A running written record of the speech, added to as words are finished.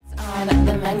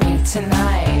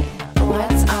tonight?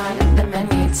 What's on the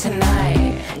menu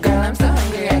tonight? Girl, I'm so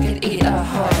hungry I could eat a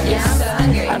horse. Yeah, I'm so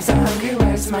hungry. I'm so hungry,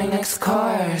 where's my next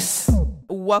course?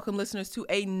 Welcome, listeners, to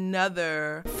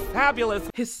another fabulous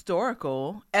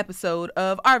historical episode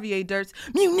of RVA Dirt's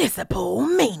Municipal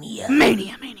Mania.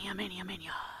 Mania.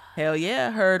 Hell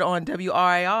yeah, heard on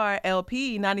WRIR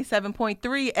LP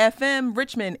 97.3 FM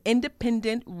Richmond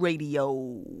Independent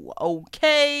Radio.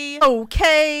 Okay.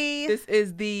 This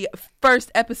is the first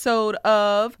episode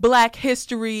of Black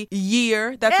History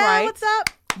Year. That's right. What's up?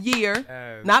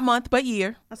 Year. Not month, but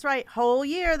year. That's right. Whole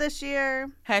year this year.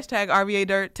 Hashtag RVA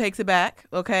Dirt takes it back.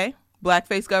 Okay.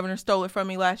 Blackface governor stole it from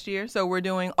me last year, so we're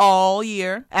doing all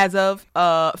year. As of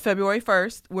February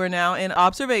 1st, we're now in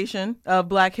observation of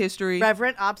Black History.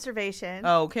 Reverent observation.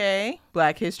 Okay.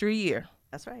 Black History Year.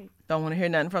 That's right. Don't want to hear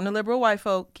nothing from the liberal white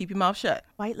folk. Keep your mouth shut.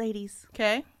 White ladies.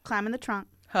 Okay? Climb in the trunk.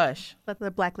 Hush. Let the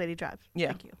black lady drive. Yeah.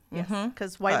 Thank you. Yes.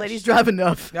 Because Mm-hmm. white ladies drive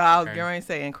enough. I was going to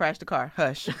say, and crash the car.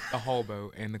 Hush. The whole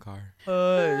boat in the car.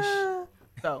 Hush.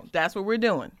 So that's what we're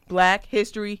doing. Black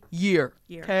History Year.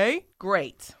 Okay?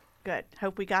 Great. Good.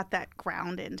 Hope we got that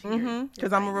ground into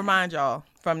Because I'm going to remind y'all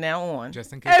from now on.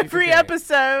 Just in case every you forget.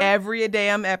 episode. Every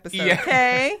damn episode. Yeah.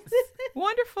 Okay?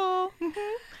 Wonderful.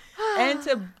 And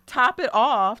to top it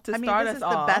off, to start this us is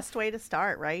off. the best way to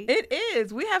start, right? It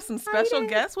is. We have some special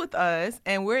guests with us,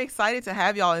 and we're excited to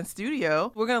have y'all in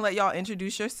studio. We're going to let y'all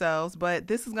introduce yourselves, but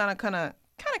this is going to kind of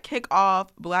kick off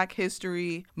Black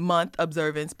History Month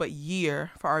observance, but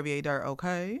year for RVA Dirt,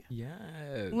 okay?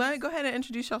 Yes. Let me go ahead and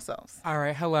introduce yourselves. All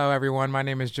right. Hello, everyone. My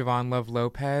name is Javon Love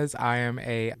Lopez. I am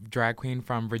a drag queen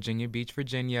from Virginia Beach,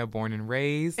 Virginia, born and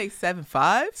raised. Hey,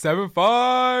 7'5"?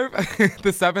 7'5".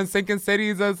 The seven sinking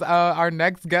cities, as our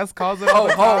next guest calls it. Ho.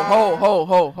 We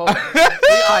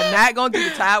are not going to do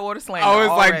the Tidewater Slam. I was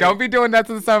like, don't be doing that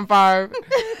to the 7'5".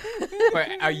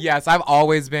 But yes, I've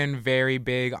always been very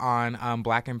big on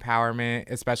Black empowerment,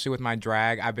 especially with my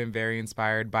drag. I've been very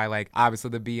inspired by, like, obviously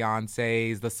the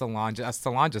Beyoncés, the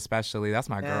Solange especially. That's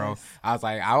my girl. I was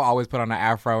like, I'll always put on an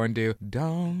afro and do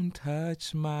 "Don't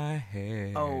Touch My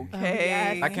Hair."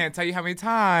 Okay. I can't tell you how many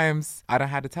times I don't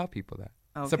had to tell people that.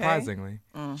 Okay. Surprisingly.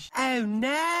 Oh,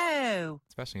 no.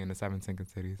 Especially in the seven sinking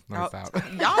cities. North South.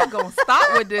 Y'all gonna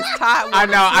stop with this Tidewater I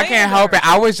know. I can't help slander.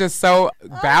 it. I was just so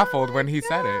baffled when he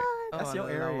said it. That's your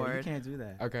area. You can't do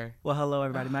that. Okay. Well, hello,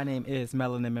 everybody. My name is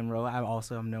Melanin Monroe. I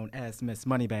also am known as Miss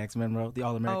Moneybags Monroe, the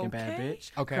All-American Bad Okay.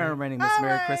 Bitch. Okay. Current reigning Miss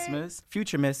Merry Christmas.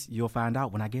 Future Miss, you'll find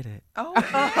out when I get it. Oh,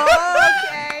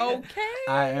 okay.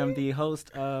 I am the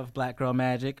host of Black Girl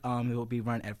Magic. It will be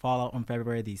run at Fallout on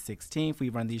February the 16th. We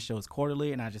run these shows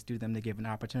quarterly, and I just do them to give an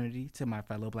opportunity to my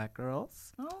fellow Black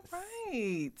girls. All right.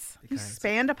 You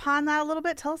expand upon that a little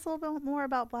bit. Tell us a little bit more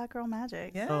about Black Girl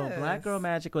Magic. Yes. So Black Girl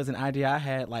Magic was an idea I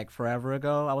had like forever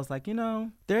ago. I was like,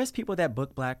 there's people that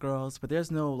book Black girls, but there's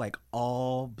no like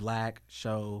all Black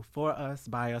show for us,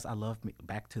 by us. I love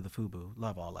Back to the FUBU.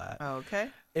 Love all that. Okay.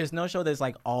 There's no show that's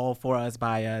like all for us,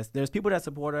 by us. There's people that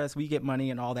support us. We get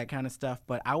money and all that kind of stuff.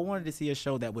 But I wanted to see a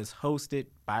show that was hosted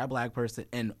by a Black person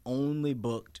and only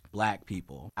booked Black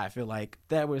people. I feel like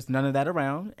there was none of that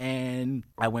around. And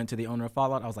I went to the owner of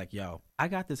Fallout. I was like, yo, I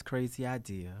got this crazy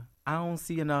idea. I don't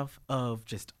see enough of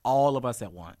just all of us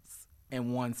at once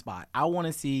in one spot. I want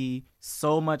to see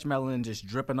so much melanin just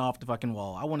dripping off the fucking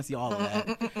wall. I want to see all of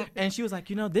that. And she was like,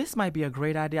 this might be a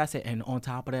great idea. I said, and on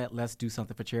top of that, let's do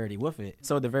something for charity with it.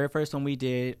 So the very first one we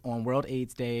did on World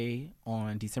AIDS Day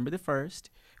on December the 1st,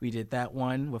 we did that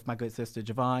one with my good sister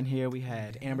Javon here. We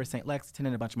had Amber St. Lexington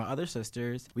and a bunch of my other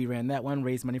sisters. We ran that one,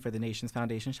 raised money for the Nations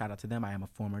Foundation. Shout out to them. I am a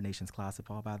former Nations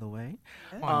Classified, by the way.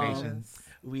 Come on, Nations.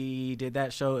 We did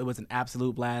that show. It was an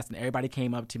absolute blast, and everybody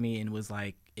came up to me and was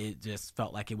like, it just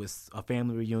felt like it was a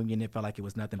family reunion. It felt like it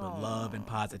was nothing but love and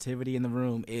positivity in the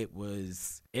room. It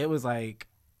was like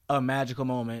a magical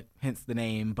moment, hence the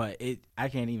name, but I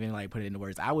can't even like put it into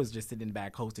words. I was just sitting in the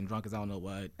back hosting drunk as I don't know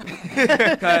what.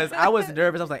 Because I was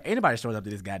nervous. I was like, ain't nobody showing up to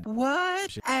this guy.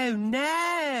 What? Shit. Oh,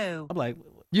 no. I'm like,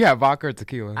 You have vodka or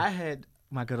tequila? I had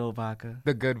my good old vodka.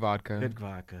 The good vodka. Good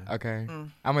vodka. Okay.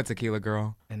 I'm a tequila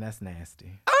girl. And that's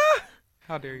nasty.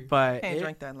 How dare you? But Can't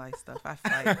drink that light stuff. I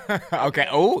fight. Okay.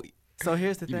 Oh. so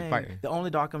here's the You be thing. fighting. The only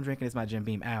dark I'm drinking is my Jim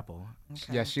Beam Apple.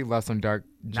 Okay. Yeah, she loves some dark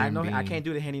Jim Beam. I can't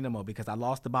do the Henny no more because I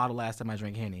lost the bottle last time I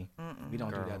drank Henny. We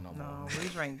don't do that no more. No, we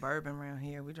drink bourbon around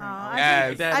here. We drink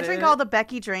Yes. I drink all the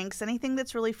Becky drinks. Anything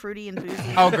that's really fruity and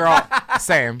boozy. Oh, girl.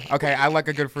 Same. Okay, I like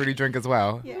a good fruity drink as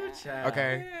well. Yeah.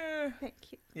 Okay. Thank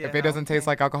you. Yeah, If it doesn't taste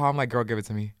like alcohol, I'm like, girl, give it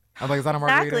to me. I'm like, is that a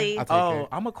margarita? Exactly. I'll take Oh, it.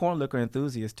 I'm a corn liquor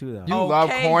enthusiast too, though. You love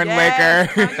corn yes,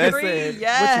 liquor. country, Listen,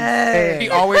 yes. She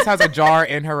always has a jar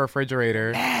in her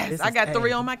refrigerator. Yes, This I is got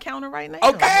 3 egg. on my counter right now.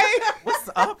 Okay. What's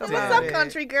up, What's there? What's up, it.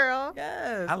 country girl?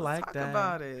 Yes, I let's like talk that.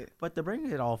 about it. But to bring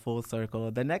it all full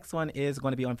circle, the next one is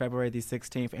going to be on February the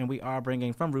 16th, and we are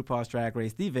bringing from RuPaul's Drag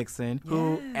Race the Vixen,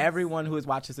 who everyone who has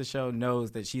watched the show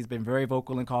knows that she's been very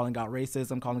vocal in calling out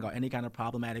racism, calling out any kind of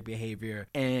problematic behavior,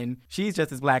 and she's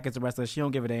just as black as the rest of us. She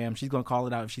don't give a damn. She's going to call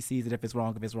it out if she sees it, if it's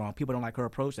wrong, if it's wrong. People don't like her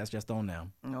approach. That's just on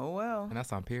them. Oh, well. And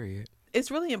that's on period. It's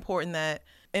really important that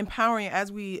empowering,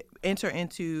 as we enter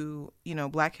into,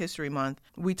 Black History Month,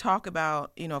 we talk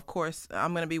about, of course,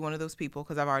 I'm going to be one of those people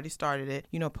because I've already started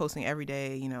it, posting every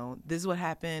day, this is what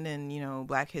happened and,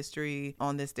 Black history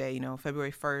on this day.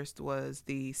 February 1st was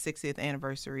the 60th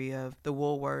anniversary of the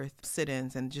Woolworth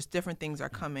sit-ins, and just different things are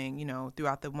coming,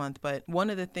 throughout the month. But one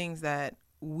of the things that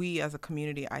we as a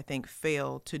community, I think,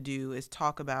 fail to do is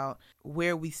talk about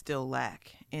where we still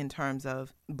lack in terms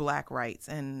of Black rights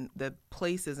and the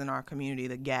places in our community,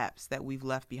 the gaps that we've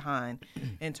left behind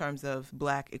in terms of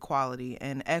Black equality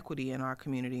and equity in our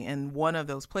community. And one of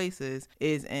those places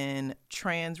is in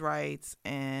trans rights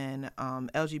and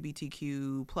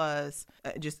LGBTQ plus,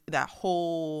 just that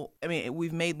whole,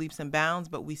 we've made leaps and bounds,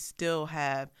 but we still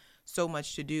have so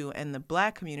much to do. And the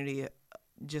Black community,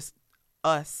 just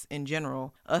us in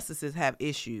general, us's have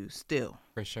issues still.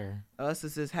 For sure.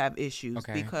 Us's have issues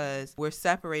because we're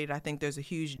separated. I think there's a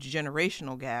huge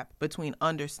generational gap between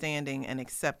understanding and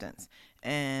acceptance.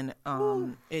 And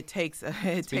it takes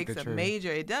a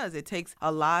major, it does. It takes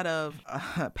a lot of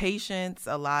patience,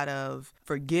 a lot of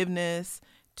forgiveness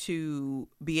to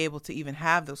be able to even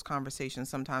have those conversations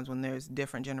sometimes when there's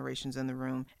different generations in the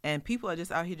room. And people are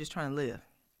just out here just trying to live.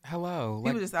 Hello.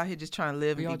 People just out here just trying to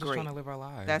live and be all just great. trying to live our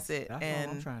lives. That's it. That's and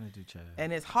all I'm trying to do, Chad.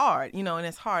 And it's hard, and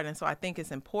it's hard. And so I think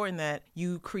it's important that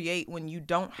you create when you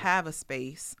don't have a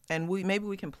space. And maybe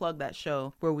we can plug that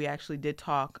show where we actually did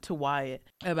talk to Wyatt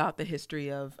about the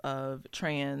history of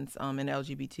trans and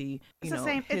LGBT. It's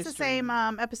the same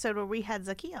episode where we had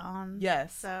Zakia on.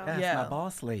 Yes. So That's my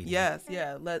boss lady. Yes.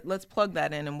 Yeah. Let's plug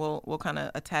that in, and we'll kind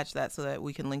of attach that so that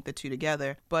we can link the two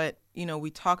together. But we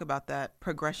talk about that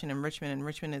progression in Richmond, and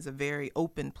Richmond is a very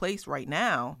open place right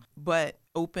now, but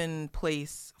open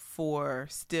place for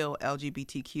still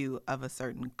LGBTQ of a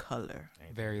certain color.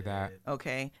 Very that.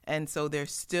 Okay. And so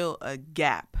there's still a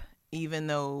gap, even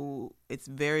though it's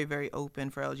very, very open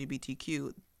for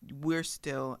LGBTQ. We're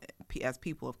still, as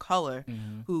people of color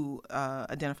who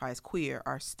identify as queer,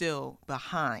 are still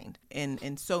behind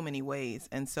in so many ways.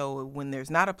 And so when there's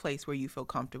not a place where you feel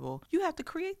comfortable, you have to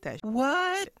create that.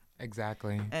 What?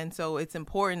 Exactly. And so it's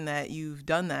important that you've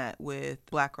done that with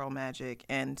Black Girl Magic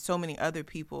and so many other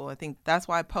people. I think that's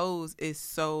why Pose is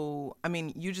so,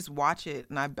 you just watch it,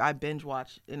 and I binge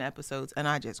watch in episodes, and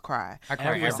I just cry. I cry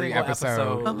Every every single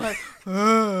episode. I'm like,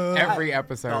 Every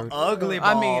episode. Ugly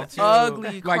ball, too.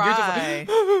 ugly Like, you're cry.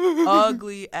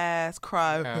 Ugly ass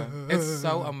cry. Yeah. It's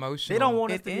so emotional. They don't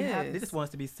want us It to be happy. is. They just want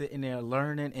us to be sitting there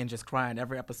learning and just crying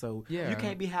every episode. Yeah. You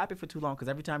can't be happy for too long because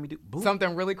every time you do, boop.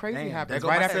 Something really crazy Damn, happens there go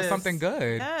right my after sis. something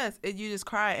good. Yes, you just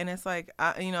cry, and it's like,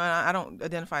 I don't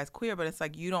identify as queer, but it's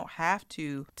like you don't have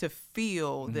to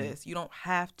feel this. You don't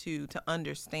have to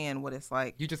understand what it's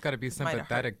like. You just got to be might have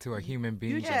sympathetic to a human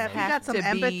being. just if you have got some to be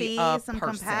empathy, a some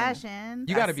person. compassion.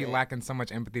 You got to That's be it. lacking so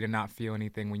much empathy to not feel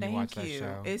anything when you watch that Thank you.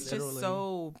 show. It's just Literally.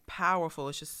 so powerful.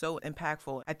 It's just so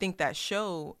impactful. I think that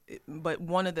show, but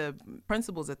one of the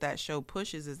principles that show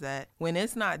pushes is that when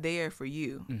it's not there for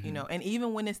you, and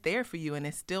even when it's there for you and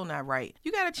it's still not right,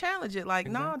 you got to challenge it. Like,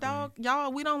 no, dog,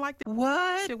 y'all, we don't like this.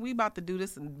 What? We about to do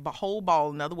this whole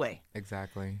ball another way.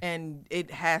 Exactly. And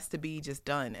it has to be just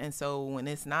done. And so when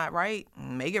it's not right,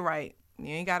 make it right.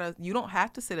 You don't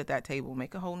have to sit at that table.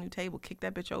 Make a whole new table. Kick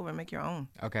that bitch over and make your own.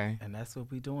 Okay. And that's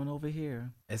what we doing over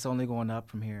here. It's only going up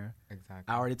from here. Exactly.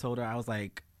 I already told her, I was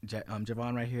like,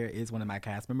 Javon right here is one of my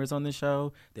cast members on the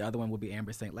show. The other one will be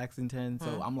Amber St. Lexington.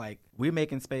 So I'm like, we're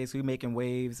making space, we're making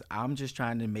waves. I'm just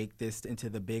trying to make this into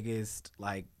the biggest,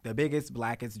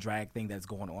 blackest drag thing that's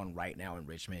going on right now in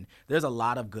Richmond. There's a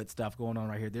lot of good stuff going on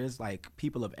right here. There's like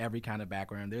people of every kind of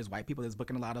background. There's white people that's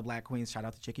booking a lot of Black queens. Shout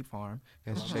out to Chicky Farm.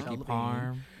 It's Michelle Chicky Levine.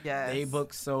 Farm. Yes. They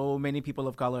book so many people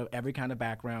of color, every kind of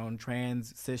background,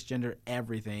 trans, cisgender,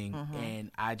 everything.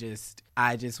 And I just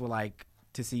would like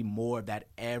to see more of that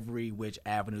every which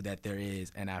avenue that there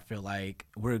is. And I feel like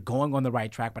we're going on the right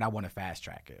track, but I want to fast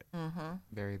track it.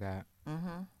 Very that.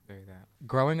 Very that.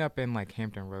 Growing up in like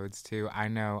Hampton Roads too, I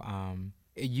know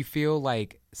you feel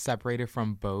like separated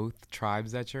from both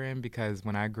tribes that you're in, because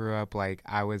when I grew up, like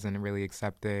I wasn't really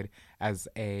accepted as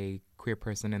a queer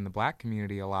person in the Black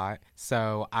community a lot.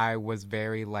 So I was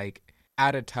very like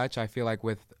out of touch, I feel like,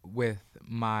 with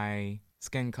my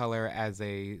skin color as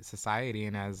a society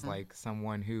and as like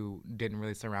someone who didn't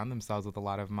really surround themselves with a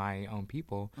lot of my own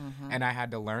people. And I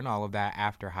had to learn all of that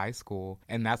after high school.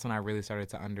 And that's when I really started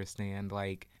to understand,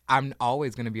 like, I'm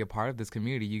always going to be a part of this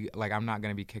community. Like, I'm not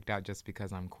going to be kicked out just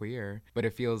because I'm queer. But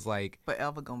it feels like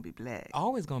Forever gonna be Black.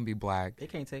 always going to be Black. They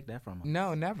can't take that from us.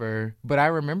 No, never. But I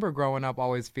remember growing up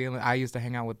always feeling, I used to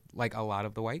hang out with like a lot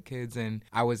of the white kids, and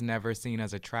I was never seen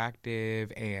as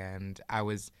attractive, and I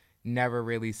was never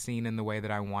really seen in the way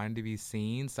that I wanted to be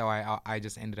seen. So I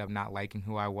just ended up not liking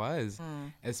who I was,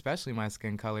 especially my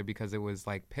skin color, because it was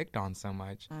like picked on so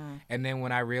much. And then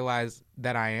when I realized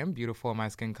that I am beautiful and my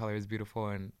skin color is beautiful,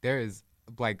 and there is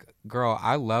like, girl,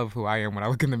 I love who I am when I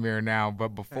look in the mirror now, but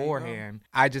beforehand,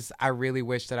 I really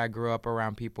wish that I grew up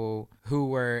around people who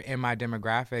were in my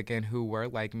demographic and who were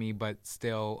like me, but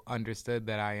still understood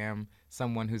that I am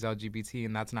someone who's LGBT,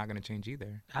 and that's not going to change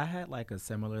either. I had like a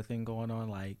similar thing going on.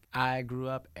 Like, I grew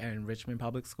up in Richmond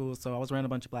Public Schools, so I was around a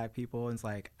bunch of Black people, and it's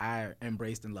like I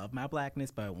embraced and loved my Blackness.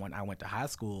 But when I went to high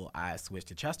school, I switched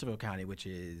to Chesterfield County, which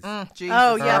is Jesus.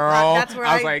 Oh yeah, Girl. that's where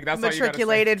I I, was like, that's all you gotta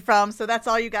matriculated from. So that's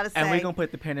all you got to say. and we're gonna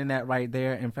put the pin in that right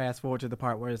there and fast forward to the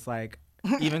part where it's like,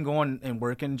 even going and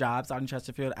working jobs out in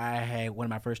Chesterfield, I had one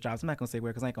of my first jobs. I'm not gonna say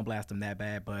where because I ain't gonna blast them that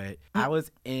bad, but I was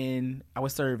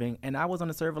serving, and I was on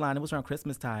the server line. It was around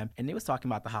Christmas time, and they was talking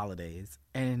about the holidays,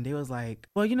 and they was like,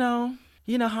 well, you know,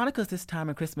 Hanukkah's this time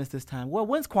and Christmas this time. Well,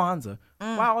 when's Kwanzaa?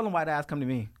 Why all them white eyes come to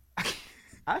me?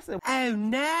 I said, Oh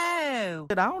no.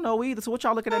 I don't know either. So what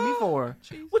y'all looking at me for?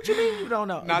 What you mean you don't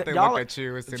know? Not they Y'all- look at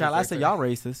you as soon Child, as I they said say- y'all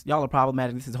racist. Y'all are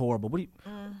problematic. This is horrible. What?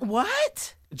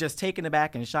 What? Just taken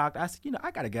aback and shocked. I said,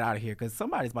 I gotta get out of here because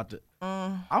somebody's about to.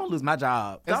 I don't lose my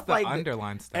job. It's Stuff the like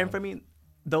underlying stuff. And for me,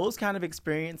 those kind of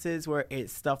experiences where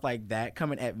it's stuff like that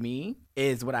coming at me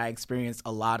is what I experienced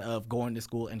a lot of going to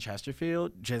school in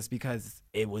Chesterfield, just because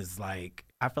it was like,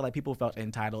 I felt like people felt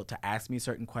entitled to ask me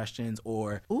certain questions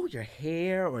or, ooh, your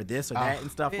hair or this or that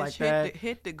and stuff like that.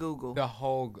 Hit the Google. The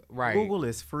whole, right. Google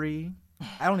is free.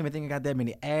 I don't even think I got that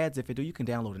many ads. If it do, you can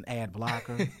download an ad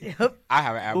blocker. I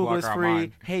have an ad Google is blocker on free.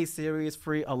 mine. Hey Siri is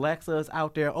free. Alexa is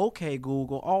out there. Okay,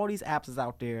 Google. All these apps is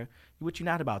out there. What you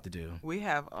not about to do? We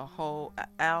have a whole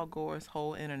Al Gore's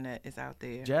whole internet is out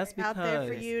there. Just because. out there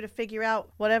for you to figure out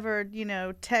whatever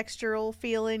textural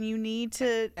feeling you need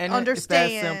to and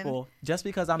understand. It's that simple. Just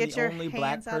because I'm Get the your only hands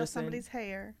Black out of person somebody's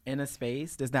hair. in a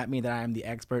space does not mean that I am the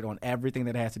expert on everything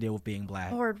that has to deal with being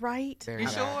Black. Lord, right? There You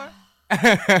go. sure?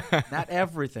 Not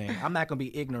everything. I'm not gonna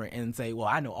be ignorant and say, well,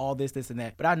 I know all this, this, and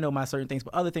that, but I know my certain things.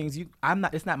 But other things,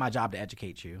 it's not my job to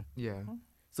educate you. Yeah.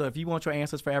 So if you want your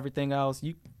answers for everything else,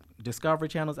 Discovery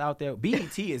Channel's out there.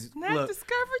 BET is Not look.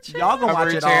 Discovery Channel. Y'all gonna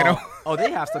watch Discovery it Channel. all. Oh, they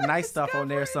have some nice stuff on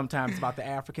there sometimes about the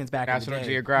Africans back National in the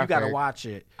day. Geographic. You gotta watch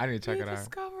it. I need to check it out.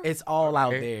 Discovery. It's all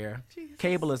out Okay. there. Jesus.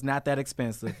 Cable is not that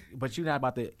expensive, but you're not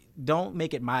about to. Don't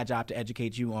make it my job to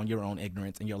educate you on your own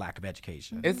ignorance and your lack of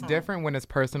education. It's different when it's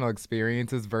personal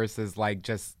experiences versus like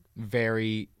just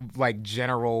very like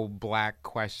general Black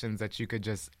questions that you could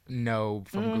just know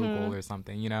from Google or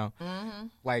something,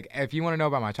 Like if you want to know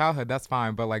about my childhood, that's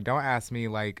fine, but like don't ask me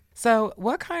like, so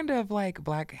what kind of like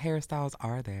Black hairstyles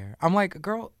are there? I'm like,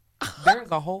 girl, there's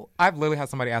a whole I've literally had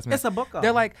somebody ask me It's a book on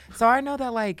They're it. like, so I know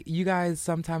that like you guys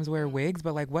sometimes wear wigs,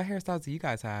 but like what hairstyles do you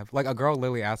guys have? Like a girl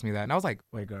literally asked me that and I was like,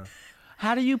 Wait, girl.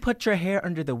 How do you put your hair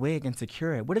under the wig and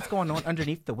secure it? What is going on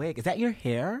underneath the wig? Is that your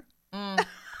hair?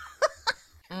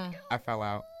 I fell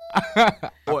out. I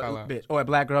Or, fell out. bitch, or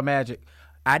Black Girl Magic.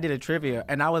 I did a trivia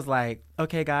and I was like,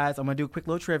 okay, guys, I'm gonna do a quick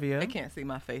little trivia. They can't see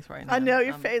my face right now. I know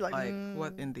your I'm face, like,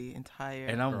 what in the entire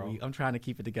And I'm trying to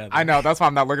keep it together. I know, that's why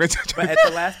I'm not looking at you. But at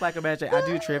the last Black Girl Magic, I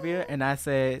do trivia and I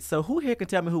said, so who here can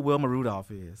tell me who Wilma Rudolph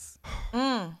is?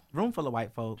 Room full of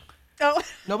white folk. Oh,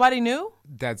 Nobody knew?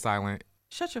 Dead silent.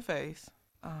 Shut your face.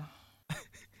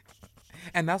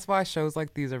 And that's why shows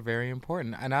like these are very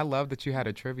important. And I love that you had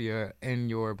a trivia in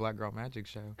your Black Girl Magic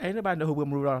show. Ain't nobody know who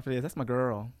Wilma Rudolph is. That's my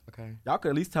girl. Okay. Y'all could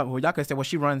at least tell me. Y'all could say, well,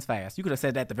 she runs fast. You could have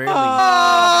said that at the very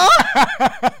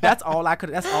least. That's all I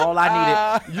could. That's all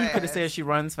I needed. You could have said she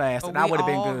runs fast, and I would have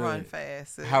been good. Run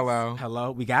fast. sis. Hello.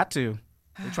 Hello, we got to.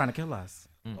 They're trying to kill us.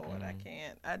 Lord, I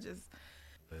can't. I just.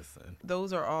 Listen.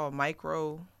 Those are all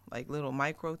little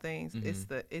micro things.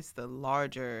 It's the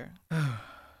larger.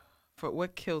 For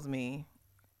what kills me,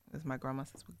 as my grandma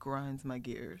says, what grinds my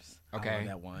gears. I love Okay.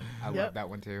 that one. I love that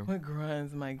one too. What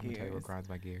grinds my I'm gonna tell you what gears. grinds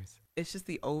my gears. It's just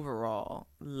the overall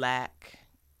lack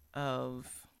of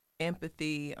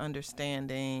empathy,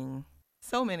 understanding,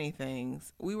 so many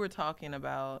things. We were talking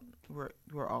about,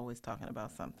 we're always talking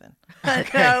about something.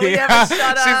 No, we never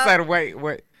shut She up. said, wait,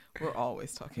 what? We're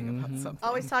always talking about something.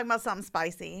 Always talking about something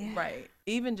spicy. Right.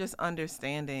 Even just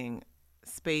understanding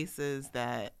spaces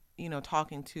that,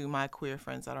 talking to my queer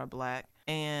friends that are Black,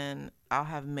 and I'll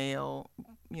have male,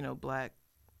 Black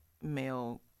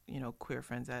male, queer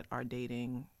friends that are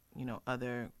dating,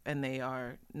 and they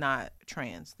are not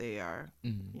trans. They are,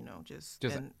 just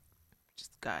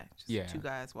guy, just two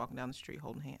guys walking down the street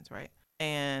holding hands, right?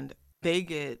 And they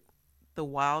get the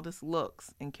wildest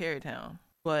looks in Carytown.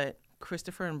 But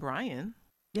Christopher and Brian,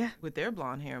 with their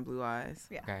blonde hair and blue eyes,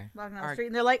 Yeah. Walking down the street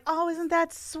and they're like, "Oh, isn't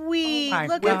that sweet?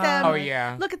 Look at them. Oh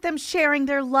yeah. Look at them sharing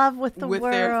their love with the with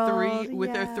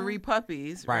world." their three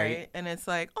puppies, right? And it's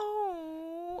like,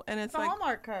 oh, and it's The like,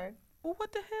 Hallmark card. well,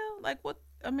 what the hell? Like, what?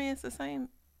 I mean, it's the same.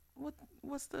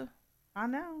 What's the? I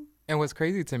know. And what's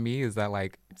crazy to me is that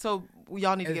like So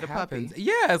y'all need to it get a happens. puppy.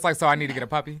 Yeah, it's like so I need to get a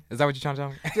puppy. Is that what you're trying to tell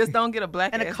me? Just don't get a black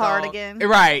And a ass cardigan.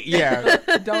 Right. Yeah.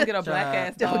 Dog. Don't get a black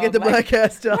ass dog. Don't get the black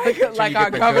ass dog. like You our get the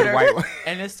good governor. white one.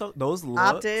 And it's so those looks.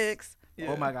 Optics.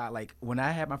 Oh my God! Like when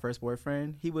I had my first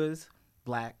boyfriend, he was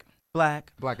black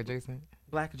Black adjacent.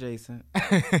 adjacent.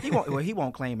 He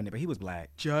won't claim it, but he was black.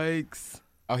 Yikes!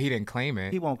 Oh, he didn't claim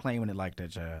it. He won't claim it like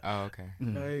that, child. Oh, okay.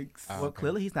 Yikes! Oh, Well, okay.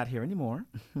 clearly he's not here anymore.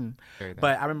 Very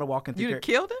But I remember walking through. You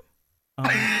killed him?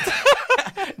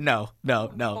 No.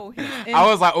 Oh, I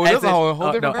was like, oh, this is a whole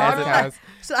oh, different no, as in- podcast.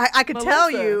 So I could tell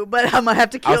Melissa. you, but I'm gonna have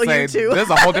to I'll kill say you too. this is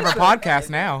a whole different podcast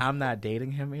now. I'm not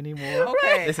dating him anymore.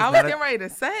 okay. This is I was not a- getting ready to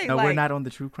say, No, like, we're not on the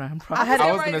true crime I had- project.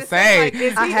 I was gonna say,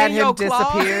 is I he had in him your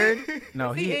closet? disappeared.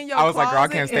 No, Is he he in your I was like, girl, I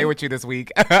closet can't stay and- with you this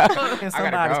week. in I somebody's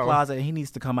gotta go. closet, and he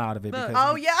needs to come out of it because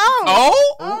Oh yeah.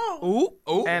 Oh,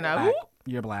 ooh. And black.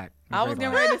 You're black. You're I very was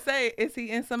getting black. ready to say, is he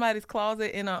in somebody's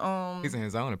closet in a He's in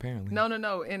his own apparently. No,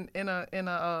 in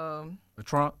The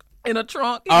trunk. a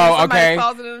trunk. He's Oh, in somebody's okay.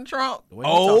 closet in a trunk. The way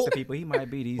he talks Oh. to people, he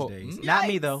might be these Well, days. mm. Not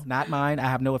me though. Not mine. I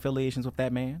have no affiliations with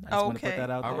that man. I just want to put Okay.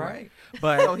 that out All there. right.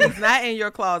 But So he's not in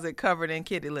your closet covered in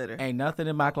kitty litter. ain't nothing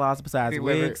in my closet besides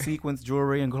Delivered. wigs, sequins,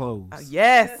 jewelry, and clothes.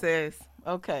 Yes, sis.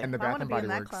 Okay. And the I Bath want to and be in Body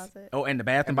that Works. closet. Oh, and the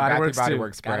Bath and And the Body Bath and Works Body too.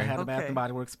 Works Gotta spray. have the Bath Okay. and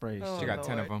Body Works spray. Oh, She got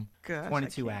 10 of Lord. them. Gosh,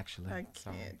 22 I actually.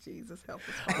 can't. Jesus, help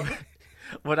us. Father.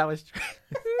 What I was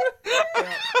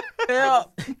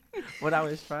Help. what I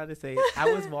was trying to say,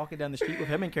 I was walking down the street with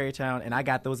him in Carytown, and I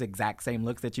got those exact same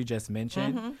looks that you just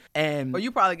mentioned. And Well,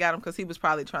 you probably got him because he was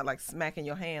probably trying to like smacking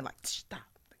your hand, like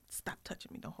stop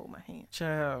touching me, don't hold my hand.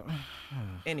 child,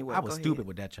 Anyway, I was go stupid ahead.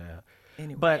 with that child.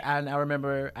 Anyway. But I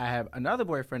remember I have another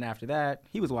boyfriend after that.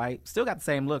 He was white, still got the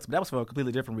same looks, but that was for a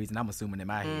completely different reason. I'm assuming in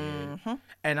my head,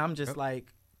 and I'm just like,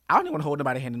 I don't even want to hold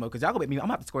nobody's hand anymore because y'all gonna make me. I'm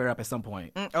gonna have to square up at some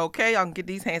point. Okay, y'all can get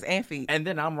these hands and feet. And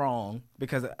then I'm wrong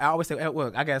because I always say,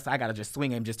 look, I guess I gotta just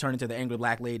swing him, just turn into the angry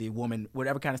black lady, woman,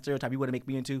 whatever kind of stereotype you want to make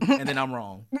me into, and then I'm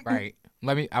wrong. Right.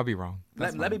 I'll be wrong.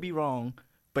 That's Let me fine. be wrong,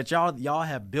 but y'all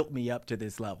have built me up to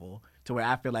this level to where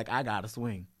I feel like I gotta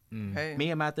swing. Hey. Me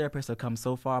and my therapist have come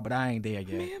so far, but I ain't there yet.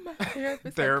 Me and my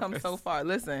therapist have come so far.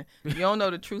 Listen, you don't know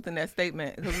the truth in that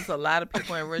statement because there's a lot of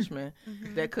people in Richmond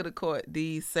that could have caught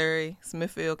these Surrey,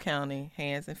 Smithfield County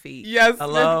hands and feet. Yes.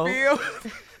 Hello?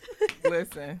 Smithfield.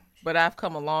 Listen, but I've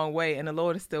come a long way, and the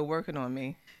Lord is still working on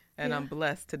me, and I'm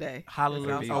blessed today.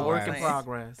 Hallelujah. That's A all work I'm in saying.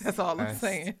 progress. That's all I'm Yes.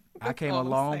 saying. I That's came all a I'm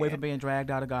long way saying. from being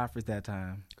dragged out of Godfrey's that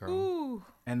time, Girl. Ooh,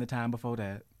 and the time before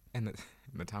that, And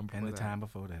the time before and the that. time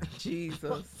before that.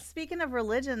 Jesus. Speaking of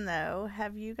religion, though,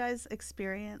 have you guys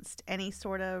experienced any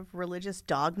sort of religious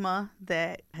dogma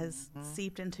that has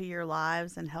seeped into your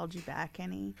lives and held you back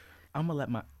any? I'm gonna let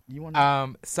my. You want?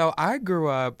 So I grew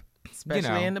up,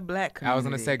 Especially in the black community. I was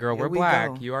gonna say, girl, Here we're we black.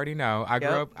 go. You already know. I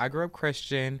grew up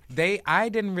Christian. I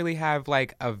didn't really have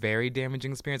like a very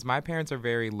damaging experience. My parents are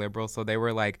very liberal, so they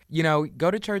were like,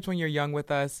 go to church when you're young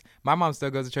with us. My mom still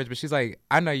goes to church, but she's like,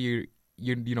 I know you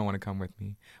don't want to come with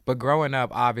me. But growing up,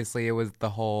 obviously, it was the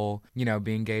whole,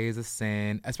 being gay is a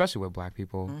sin, especially with black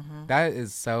people. That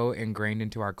is so ingrained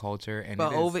into our culture, and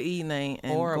But it is overeating ain't,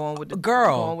 and horrible. going with the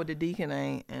Girl. going with the deacon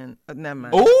ain't, and never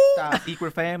mind. Ooh! Stop.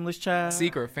 Secret families, child.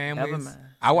 Secret families. mind.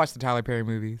 I watched the Tyler Perry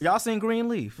movies. Y'all seen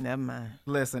Greenleaf? Never mind.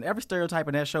 Listen, every stereotype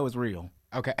in that show is real.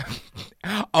 Okay.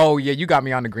 Oh yeah, you got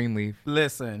me on the Greenleaf.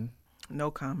 Listen,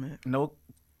 No comment. no.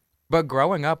 But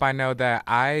growing up, I know that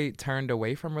I turned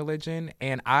away from religion,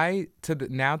 and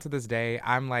to this day,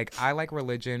 I'm like, I like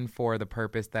religion for the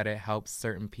purpose that it helps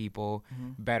certain people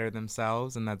better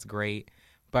themselves, and that's great.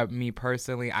 But me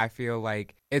personally, I feel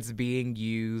like it's being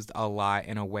used a lot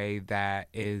in a way that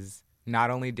is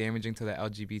not only damaging to the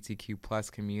LGBTQ plus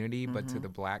community, but to the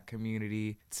Black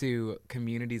community, to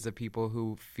communities of people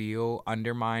who feel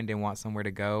undermined and want somewhere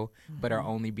to go, but are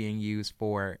only being used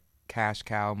for cash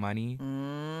cow money,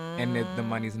 and the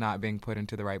money's not being put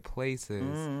into the right places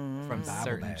from Bible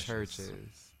certain bashes.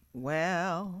 churches.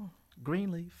 Well,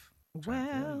 Greenleaf.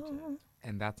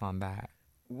 And that's on that.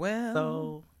 well.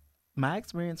 So my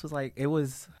experience was like,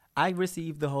 I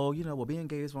received the whole, well, being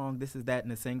gay is wrong, this is that,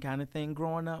 and the same kind of thing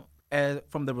growing up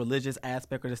from the religious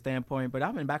aspect or the standpoint. But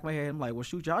I'm in the back of my head, I'm like, well,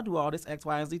 shoot, y'all do all this X,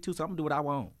 Y, and Z too, so I'm going to do what I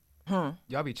want.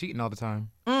 Y'all be cheating all the time.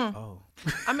 Oh.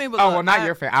 I mean, but Oh, look, well, not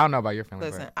your family. I don't know about your family.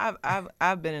 Listen,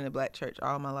 I've been in a Black church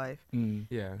all my life,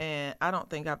 Yeah. and I don't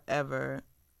think I've ever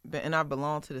been. And I've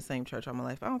belonged to the same church all my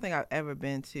life. I don't think I've ever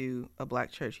been to a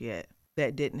Black church yet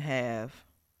that didn't have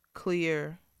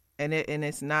clear, and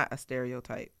it's not a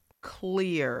stereotype,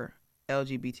 clear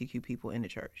LGBTQ people in the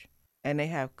church, and they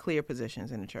have clear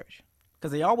positions in the church.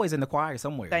 Because they always in the choir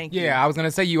somewhere. Thank you. Yeah, I was going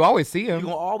to say, you always see You're him.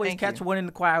 going to always Thank catch you. one in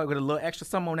the choir with a little extra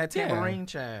something on that Yeah. tambourine,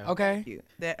 child. Okay. Thank you.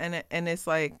 And it's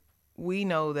like, we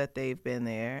know that they've been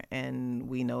there, and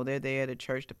we know they're there. The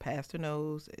church, the pastor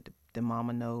knows, the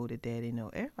mama know, the daddy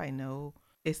know, everybody know.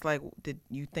 It's like, did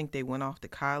you think they went off to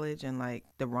college and like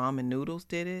the ramen noodles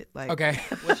did it? Like, Okay.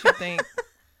 what you think?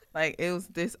 Like, it was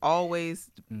this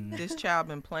child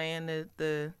been playing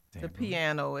the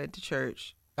piano at the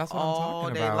church That's what I'm all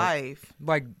talking their about. life.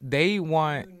 Like, they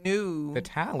want Knew the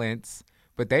talents,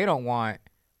 but they don't want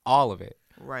all of it.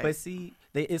 right. But see,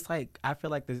 it's like, I feel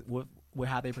like with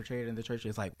how they portray it in the church,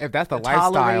 it's like, If that's the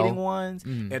tolerating lifestyle. ones,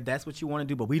 if that's what you want to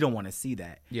do, but we don't want to see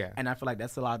that. Yeah. And I feel like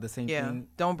that's a lot of the same yeah, thing.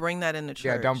 don't bring that in the church.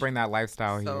 Yeah, don't bring that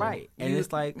lifestyle here. So, Right. And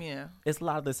it's like, yeah. it's a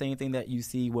lot of the same thing that you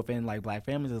see within like Black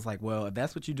families. It's like, well, if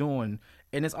that's what you're doing,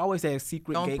 and it's always that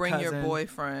secret Don't gay bring cousin. your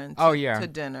boyfriend Oh, yeah. to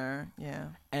dinner. Yeah.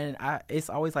 And it's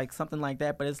always like something like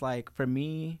that. But it's like, for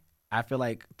me, I feel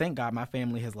like, thank God my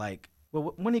family has like,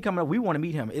 well, when he coming up, we want to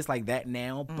meet him. It's like that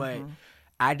now, but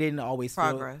I didn't always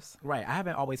Progress. feel right. I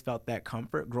haven't always felt that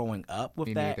comfort growing up with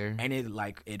Me that, neither. and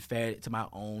it fed to my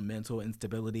own mental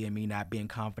instability and me not being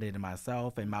confident in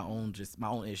myself and my own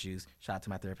issues. Shout out to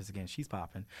my therapist again; she's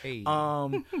popping. Hey.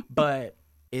 But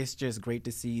it's just great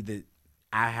to see that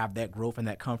I have that growth and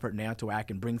that comfort now to where I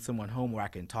can bring someone home where I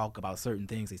can talk about certain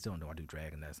things. They still don't know I do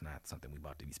drag, and that's not something we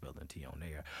about to be spilling tea on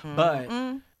there.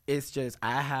 But it's just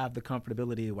I have the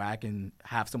comfortability where I can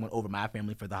have someone over my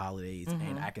family for the holidays,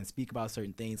 and I can speak about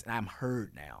certain things, and I'm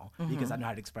heard now because I know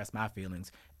how to express my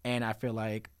feelings. And I feel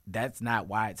like that's not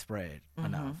widespread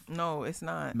enough. No, it's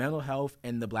not. Mental health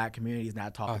in the Black community is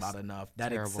not talked about enough. That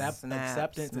terrible.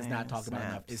 acceptance is not talked about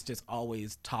enough. Snaps. It's just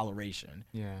always toleration.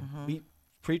 Yeah.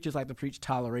 Preachers like to preach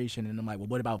toleration, and I'm like, well,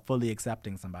 what about fully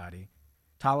accepting somebody?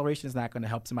 Toleration is not going to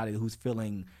help somebody who's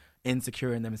feeling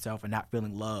insecure in themselves and not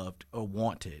feeling loved or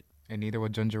wanted. And neither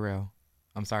would Ginger Ale.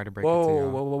 I'm sorry to break Whoa, it to whoa, you.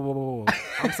 whoa, whoa, whoa, whoa.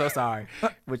 I'm so sorry.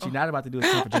 What you're not about to do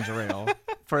is come for ginger ale.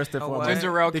 First and Oh, foremost. what?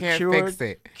 Ginger ale The can't cured- fix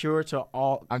it. Cure to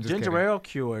all. I'm just ginger kidding. ale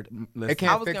cured. Listen, It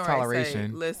can't I was fix getting ready to say,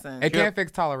 toleration. listen. It can't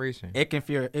fix toleration. It can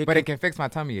cure. But it can fix my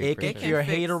tummy ache. It for can sure. cure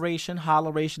fix- hateration,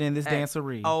 holleration in this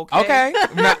dancery. Okay. Okay.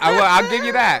 No, I'll give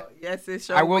you that. Yes, it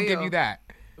sure I will give you that.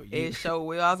 It sure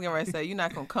will. I was going to say, you're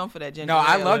not going to come for that ginger No,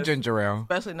 I ale, love ginger ale.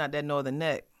 especially not that northern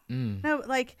neck. No,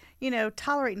 like,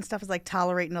 tolerating stuff is like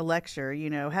tolerating a lecture,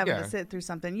 having Yeah. to sit through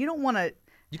something. You don't want to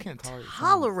You can't tolerate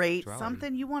tolerate someone's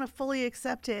something. You want to fully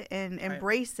accept it and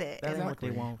embrace it. That's and what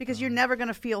they want. because you're never going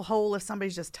to feel whole if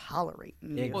somebody's just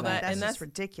tolerating you. Well, that's and just that's-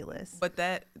 ridiculous. But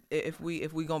that, if we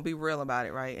gonna be real about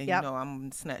it, right? And Yep. I'm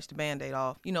gonna snatch the Band-Aid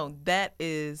off. That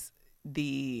is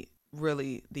the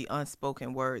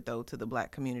unspoken word though to the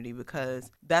Black community, because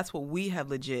that's what we have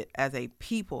legit as a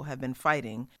people have been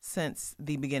fighting since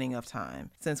the beginning of time,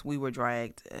 since we were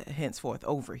dragged henceforth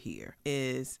over here.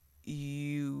 Is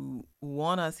you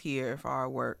want us here for our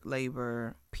work,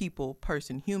 labor, people,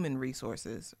 person, human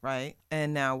resources, right?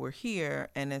 And now we're here,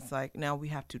 and it's like now we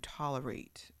have to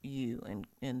tolerate you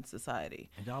in society.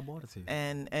 And y'all bought it here.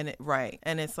 And right.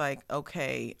 And it's like,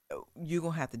 okay, you're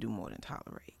gonna have to do more than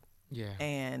tolerate. Yeah.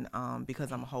 And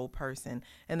because I'm a whole person,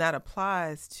 and that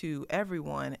applies to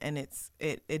everyone, and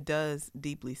it does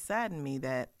deeply sadden me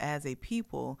that as a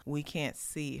people we can't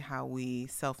see how we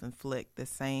self-inflict the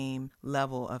same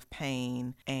level of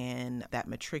pain, and that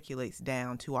matriculates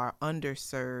down to our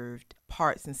underserved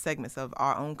parts and segments of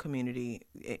our own community,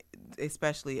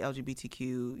 especially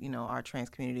LGBTQ, our trans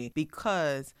community,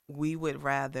 because we would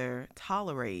rather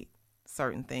tolerate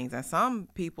certain things, and some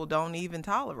people don't even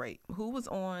tolerate. Who was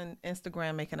on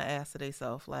Instagram making an ass of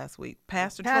themselves last week?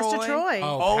 Pastor Troy. Troy.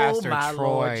 Oh, Pastor my Troy,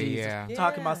 Lord Jesus. yeah.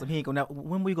 Talking about some he ain't gonna.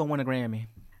 When we gonna win a Grammy?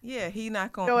 Yeah, he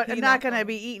not gonna. So he not going to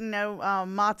be eating no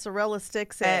mozzarella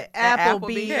sticks at At Applebee's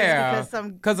Applebee's. Yeah, because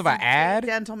some 'cause of an ad?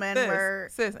 gentlemen were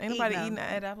Sis, ain't nobody eating eating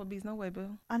them. at Applebee's. No way,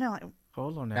 boo. I know. Like,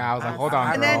 Hold on now. Now I was like, hold on,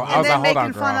 and girl. then, I and was then like, hold on,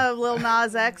 making fun girl. of Lil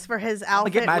Nas X for his get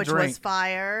outfit, my which drink. was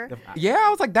fire. Yeah, I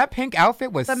was like, that pink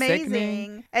outfit was It's amazing.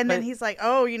 sickening. And then But- he's like,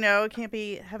 "Oh, it can't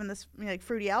be having this like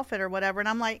fruity outfit or whatever." And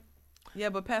I'm like, Yeah,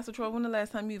 but Pastor Troy, when the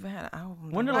last time you even had an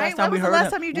album? When the though? last "Right? time When we was the heard last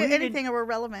him? time you We did didn't- anything that were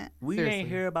relevant?" We Seriously. didn't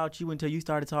hear about you until you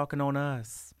started talking on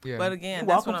us. Yeah. But again, You're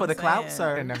that's welcome what for I'm the clout, saying.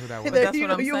 sir. I didn't know who that was. But that's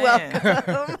what I'm You're saying.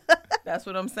 welcome. That's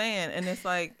what I'm saying. And it's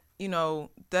like,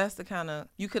 that's the kind of,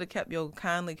 you could have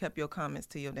kindly kept your comments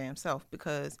to your damn self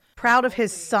because. Proud of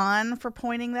his son for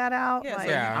pointing that out. Yeah, like,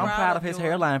 so Yeah. I'm proud proud of of his your-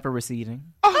 hairline for receding.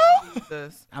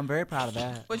 Jesus. I'm very proud of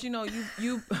that. But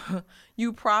you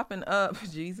you propping up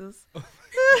Jesus.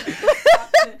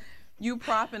 You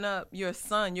propping up your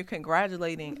son, you're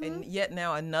congratulating, and yet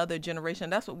now another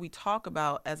generation. That's what we talk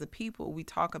about as a people. We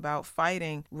talk about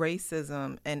fighting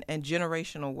racism and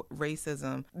generational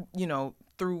racism,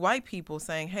 through white people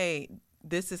saying, hey,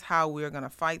 this is how we're going to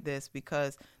fight this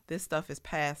because this stuff is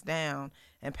passed down.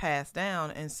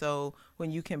 And so when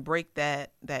you can break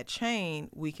that chain,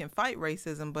 we can fight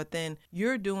racism. But then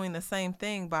you're doing the same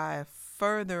thing by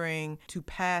furthering to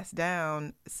pass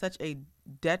down such a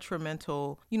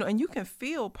detrimental, and you can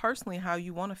feel personally how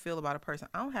you want to feel about a person.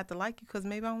 I don't have to like you because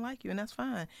maybe I don't like you, and that's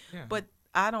fine. Yeah. But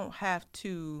I don't have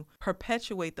to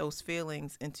perpetuate those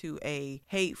feelings into a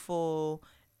hateful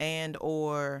and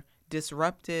or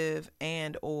disruptive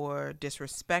and or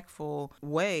disrespectful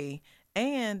way.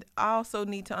 And I also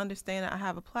need to understand that I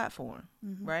have a platform,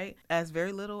 right? As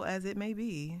very little as it may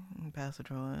be, Pastor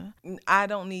Troy, I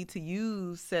don't need to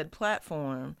use said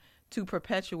platform to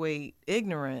perpetuate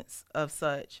ignorance of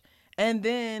such and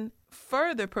then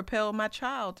further propel my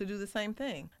child to do the same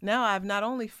thing. Now I've not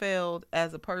only failed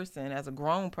as a person, as a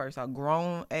grown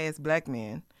ass black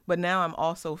man, but now I'm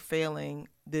also failing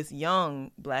this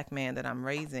young black man that I'm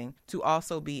raising to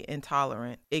also be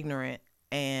intolerant, ignorant,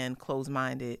 and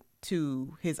closed-minded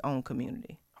to his own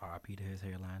community. R.I.P. to his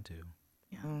hairline too.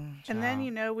 And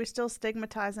then, we're still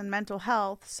stigmatizing mental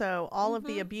health. So all of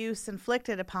the abuse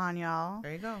inflicted upon y'all,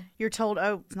 There you go. you're told,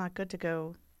 oh, it's not good to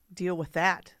go deal with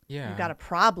that. Yeah. You've got a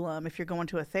problem if you're going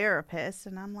to a therapist.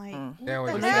 And I'm like, They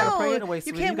always Well, say you that. gotta pray it no, away, you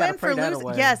sweetie. can't You gotta win pray for that losing.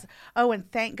 away. Yes. Oh,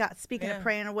 and thank God, speaking Yeah. of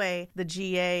praying away, the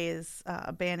GA is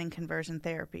banning conversion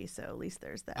therapy. So at least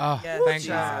there's that. Oh, Yeah, thank Jesus.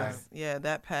 God. Yeah,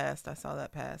 that passed. I saw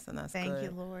that pass, and that's Thank good.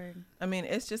 you, Lord. I mean,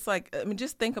 it's just like,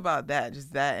 just think about that.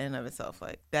 Just that in and of itself.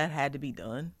 Like, that had to be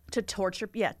done. To torture,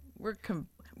 yeah. We're People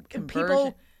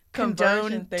conversion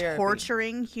condone therapy.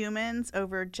 torturing humans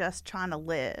over just trying to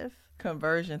live.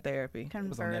 Conversion therapy.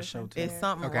 was on that show, Conversion too. It's therapy.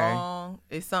 something Okay. wrong.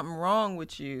 It's something wrong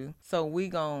with you. So we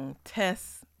gonna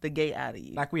test the gate out of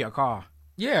you. Like we a car.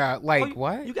 Yeah, like Oh, you-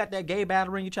 what? You got that gay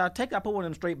battery in your child. Take that, put one of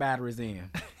them straight batteries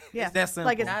in. Yeah. It's that simple.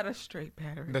 Like it's Not a straight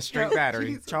battery. The straight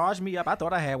battery. Charge me up. I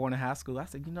thought I had one in high school. I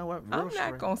said, you know what? Real I'm not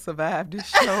straight. gonna survive this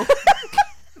show.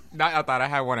 I thought I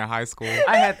had one in high school.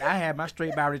 I had my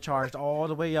straight battery charged all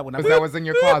the way up when I Because that was in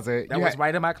your closet. that You was had-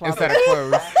 right in my closet. Instead of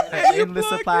clothes. That endless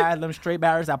supply of them straight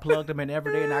batteries. I plugged them in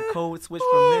every day, and I code switched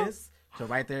from this to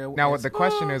right there. Now, what It's the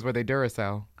question is, were they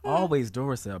Duracell? always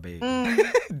Duracell, baby.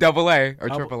 Double A or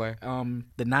triple A?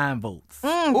 The 9 volts.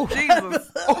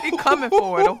 Jesus, he coming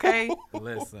for it. Okay.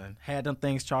 Listen, had them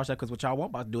things charged up because what y'all want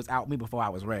about to do is out me before I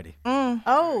was ready.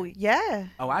 oh yeah.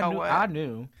 Oh, I Oh, knew, what? I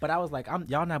knew, but I was like,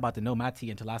 y'all not about to know my tea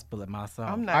until I spill it myself.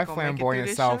 I'm not My gonna make it through flamboyant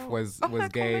this self show. was I'm not gonna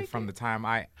gay make from it. the time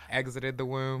I exited the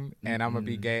womb, and I'm gonna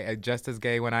be gay, just as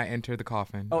gay when I enter the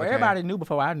coffin. Oh, okay? everybody knew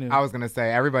before I knew. I was gonna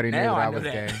say everybody knew Now that I I know was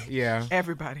that. gay. Yeah,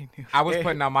 Everybody knew. I was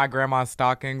putting on my grandma's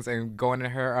stockings and going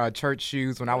in her church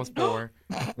shoes when I was 4,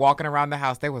 walking around the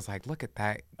house. They was like, "Look at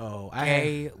that I had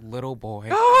gay little boy."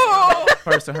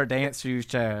 person her dance shoes,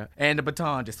 child, and the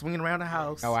baton just swinging around the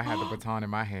house. Oh, I had the baton in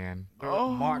my hand.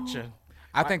 Marching.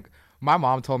 I think my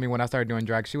mom told me when I started doing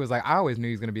drag, she was like, I always knew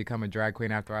you was going to become a drag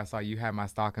queen after I saw you had my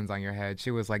stockings on your head. She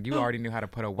was like, you already knew how to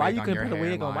put a wig Why you on your couldn't put a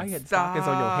wig on? Why you had Stop. stockings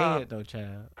on your head, though,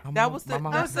 child? That was the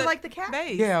mom that's said- the, like the cat.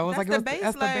 base. Yeah, I was that's like, the that's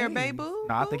base the layer, base. baby.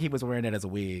 No, I think he was wearing it as a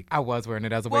wig. I was wearing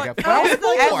it as a Well, wig. But I was as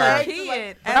four. a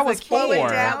kid, But I was as a kid, four.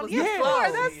 that was Yeah, the four.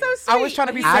 flow. That's so sweet. I was trying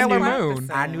to be I Sailor knew- Moon.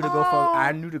 I knew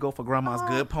to go for grandma's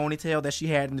good ponytail that she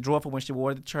had in the drawer for when she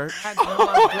wore it to church. I grew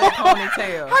up with a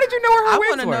ponytail. How did you know where her I wigs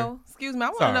want to were? know. Excuse me, I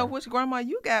want Sorry. to know which grandma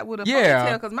you got with a Yeah.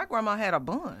 ponytail because my grandma had a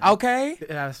bun. Okay.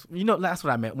 That's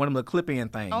what I meant. One of the clip-in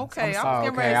things. Okay, I'm I was sorry.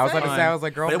 getting ready Okay. to I was about say. to say, I was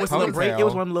like, girl, But it was a little break. It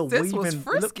was one of the little This weaving. was It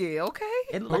looked, frisky, okay?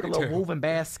 it looked like a little Ponytail. woven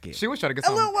basket. She was trying to get A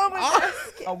some. little woven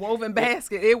basket. A woven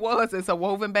basket. It was. It's a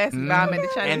woven basket. I'm at the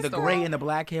Chinese And the store. gray and the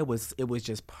black hair was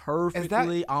just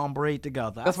perfectly ombre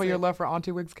together. That's I where your said, love for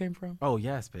auntie wigs came from? Oh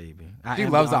yes, baby. I She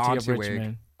am loves the of auntie wig.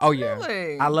 Richmond. Oh, yeah.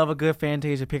 Really? I love a good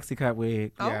Fantasia pixie cut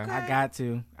wig. Yeah. Okay. I got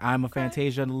to. I'm a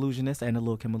Fantasia illusionist and a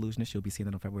Lil Kim illusionist. You'll be seeing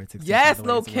it on February 16th. Yes, by the way,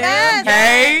 Lil as Kim. well.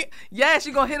 Hey. Yes,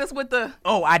 you gonna hit us with the.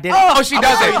 Oh, I did. Oh, she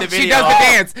does show you it. the She video. does the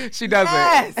dance. She does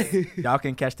it. Y'all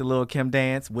can catch the Lil Kim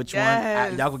dance. Which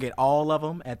Yes. one? Y'all can get all of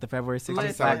them at the February 16th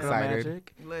I'm so Black Girl excited.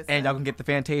 Magic. Listen. And y'all can get the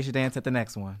Fantasia dance at the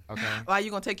next one. Okay. Why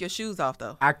you gonna take your shoes off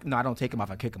though? I don't take them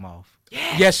off. I kick them off.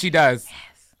 Yes, she does.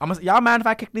 Y'all mind if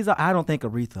I kick these off? I don't think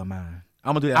Aretha will mind.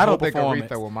 I'm gonna do that. I whole don't think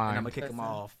performance, Aretha will mind. And I'm gonna kick them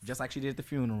off just like she did at the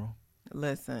funeral.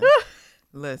 Listen,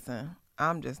 listen.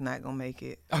 I'm just not gonna make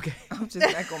it. Okay. I'm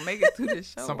just not gonna make it through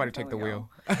this show. Somebody I'm take the telling wheel.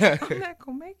 y'all. I'm not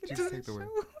gonna make it Just through take this the wheel.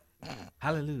 show.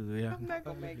 Hallelujah. I'm not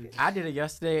gonna make it. I did it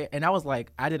yesterday, and I was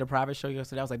like, I did a private show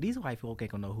yesterday. I was like, these white people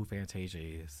ain't gonna know who Fantasia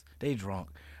is. They drunk.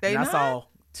 They and not? I saw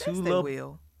two Yes, they little.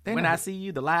 will. When I See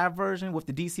You, the live version with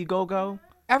the DC Go Go.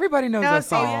 Everybody knows No, that see,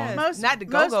 song. yes. most Not the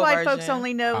most go-go white folks version.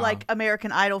 only know like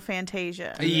American Idol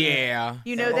Fantasia. Yeah.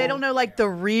 You know, they don't know like the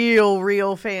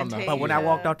real Fantasia. But when I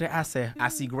walked out there, I said, I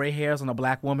see gray hairs on a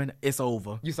black woman. It's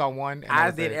over. You saw one. And I that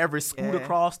was did it. every scoot Yeah.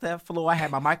 across that floor. I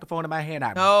had my microphone in my hand.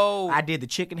 No. I did the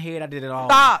chicken head. I did it all.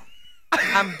 Stop.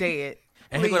 I'm dead.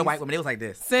 And here go the Please. white women. They was like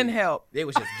this. Send help. They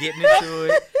was just getting into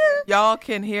it. Y'all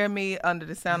can hear me under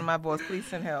the sound of my voice. Please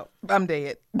send help. I'm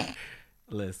dead.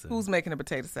 Listen. Who's making a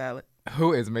potato salad?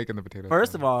 Who is making the potato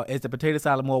First salad? of all, is the potato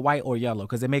salad more white or yellow?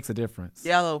 Because it makes a difference.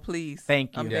 Yellow, please.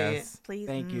 Thank you. I'm Yes. Please.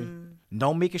 Thank you.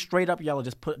 Don't make it straight up yellow.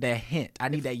 Just put that hint. I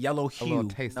need that yellow a little hue.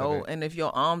 taste dead. No, of it. and if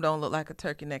your arm don't look like a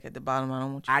turkey neck at the bottom, I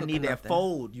don't want you I cooking need that nothing.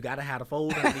 fold. You gotta have the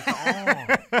fold underneath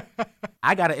the arm.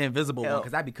 I got an invisible one Help.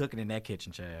 because I be cooking in that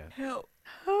kitchen, Chad. Help.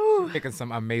 Picking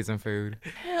some amazing food.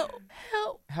 Help.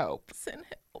 Help. Help. Send help.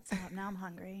 Now I'm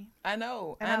hungry. I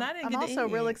know. And I didn't I'm get also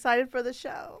to real eat. excited for the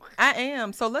show. I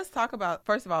am. So let's talk about,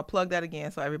 first of all, plug that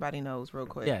again so everybody knows real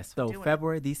quick. Yes. So Do it.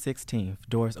 February the 16th,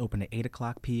 doors open at 8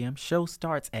 o'clock p.m. Show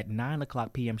starts at 9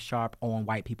 o'clock p.m. sharp on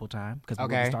white people time because we're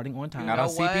Okay. starting on time. Not know on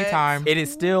CP what? time. It is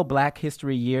still Black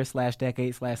History Year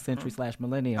 /decade/century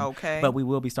 /millennium. Okay. But we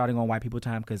will be starting on white people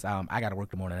time because I got to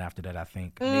work the morning after that, I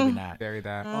think. Maybe not. Bury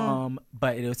that.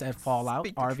 But it was at Fallout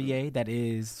Speak the RVA. That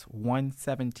is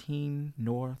 117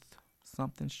 North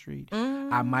something street.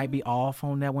 I might be off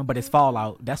on that one, but it's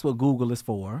Fallout. That's what Google is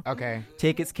for. Okay.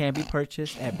 Tickets can be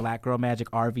purchased at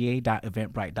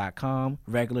blackgirlmagicrva.eventbrite.com.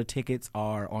 Regular tickets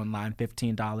are online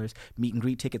 $15. Meet and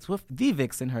greet tickets with the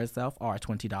Vixen herself are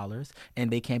 $20,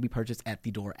 and they can be purchased at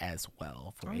the door as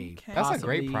well for Okay. a That's a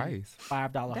great possibly price.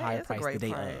 $5 That higher is a price the great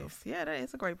day price. of. Yeah, that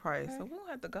is a great price. So we'll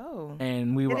have to go.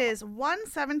 And we were. It is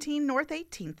 117 North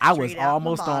 18th. I was Street out in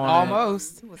almost Boston. on it.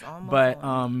 Almost. It was almost But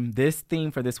on. this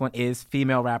theme for this one is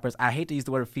female rappers. I hate to use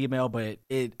the word female, but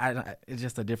it's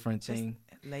just a different thing.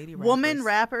 Lady Woman rappers.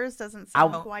 rappers doesn't I-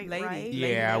 sound quite Lady. right.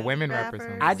 Yeah, Lady women rappers.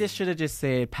 I just should have just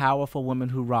said powerful women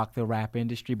who rock the rap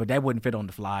industry, but that wouldn't fit on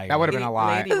the flyer. That would have been a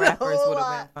lot. Lady rappers would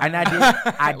have been. And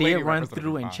I Lady did run rappers would've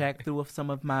through been and fine. check through with some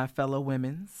of my fellow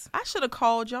women's. I should have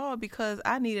called y'all because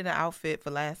I needed an outfit for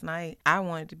last night. I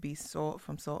wanted to be Salt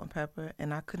from Salt and Pepper,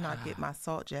 and I could not get my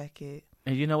Salt jacket.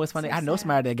 And you know what's funny? So I know sad.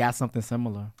 somebody that got something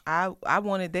similar. I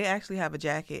wanted. They actually have a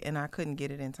jacket, and I couldn't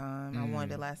get it in time. I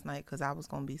wanted it last night because I was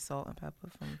gonna be Salt and Pepper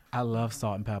from. I love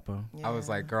salt and pepper. I was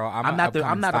like, girl, I'm not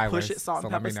a push it salt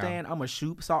and pepper stand. I'm a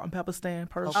shoot salt and pepper stand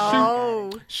person.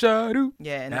 Oh, Shut up.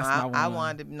 Yeah, no, That's I my one.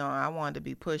 wanted to. No, I wanted to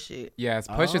be Push It. Yes,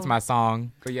 Push It's Oh. my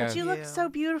song. But yeah, but you look Yeah. so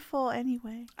beautiful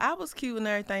anyway. I was cute and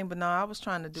everything, but no, I was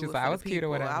trying to do She's it like, for I the was cute or people.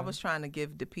 whatever. I was trying to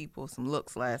give the people some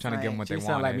looks last trying to night. give them what She they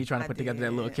sound wanted. like me trying to I put together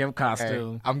that little did. Kim Hey, costume.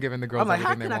 I'm giving the girls I'm like,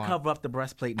 how everything can they I want. cover up the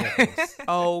breastplate nipples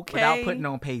Okay. without putting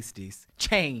on pasties?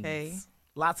 Chains. Okay.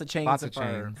 Lots of chains. Lots and of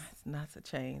fur. chains. Not to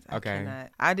change. I Okay.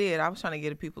 cannot. I did. I was trying to get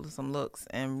the people some looks,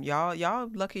 and y'all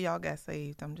lucky y'all got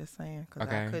saved. I'm just saying because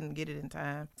Okay. I couldn't get it in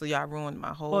time, so y'all ruined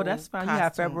my whole. Well, that's fine. You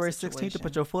have costume February 16th to situation.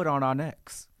 put your foot on our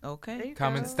necks. Okay.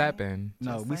 Come and step in.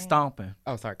 No, Just we saying. stomping.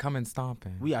 Oh, sorry. Come and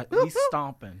stomping. We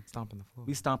stomping. stomping the floor.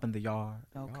 We stomping the yard.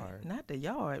 Okay. Yard. Not the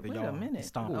yard. The Wait a yard. minute.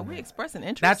 Stomp Are on we it. expressing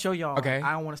interest? That's your yard. Okay.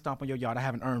 I don't want to stomp on your yard. I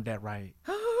haven't earned that right.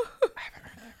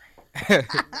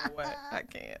 What? I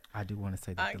can't. I do want to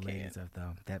say that I the can't. ladies of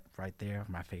them, that right there, are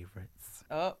my favorites.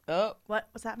 Up.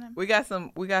 What's happening? We got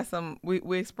some.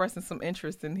 We expressing some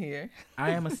interest in here.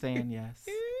 I am a stan, yes.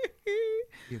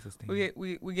 He is esteemed.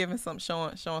 We giving some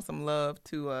showing some love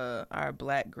to our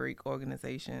Black Greek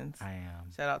organizations. I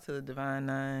am. Shout out to the Divine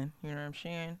Nine. You know what I'm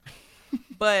saying?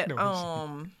 But No, you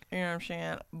know what I'm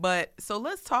saying. But so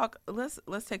let's talk. Let's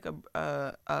take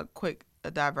a quick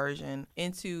diversion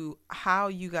into how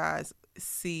you guys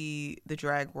see the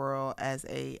drag world as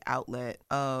a outlet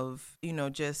of, you know,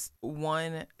 just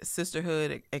one,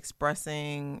 sisterhood,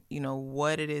 expressing, you know,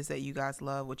 what it is that you guys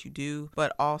love, what you do,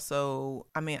 but also,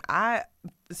 I mean, I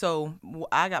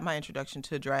got my introduction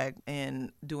to drag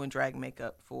and doing drag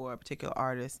makeup for a particular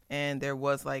artist, and there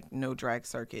was like no drag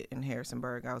circuit in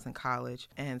Harrisonburg. I was in college,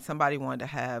 and somebody wanted to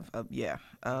have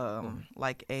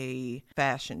like a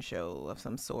fashion show of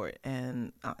some sort,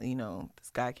 and you know, this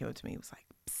guy came up to me, was like,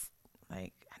 psst,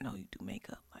 like, I know you do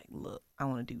makeup, like, look, I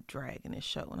want to do drag in this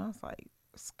show. And I was like,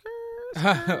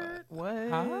 skirt, what?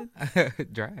 Huh?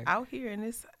 Drag. Out here in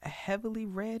this heavily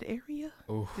red area?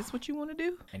 Oof. This what you want to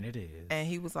do? And it is. And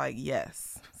he was like,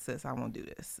 yes, sis, I want to do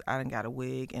this. I done got a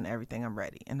wig and everything. I'm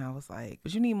ready. And I was like,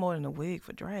 but you need more than a wig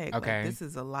for drag. Okay. Like, this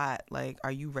is a lot. Like,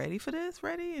 are you ready for this?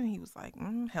 Ready? And he was like,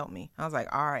 help me. I was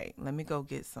like, all right, let me go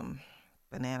get some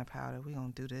banana powder. We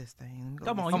gonna do this thing.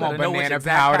 Come on, Come you on, better know which banana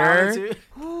exact powder. too.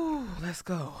 Whew, let's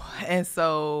go. And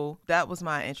so that was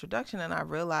my introduction. And I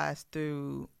realized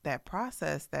through that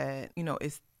process that, you know,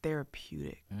 it's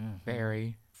therapeutic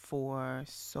Very. for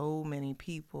so many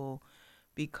people,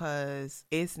 because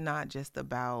it's not just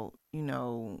about, you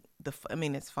know, I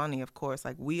mean, it's funny, of course,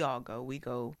 like we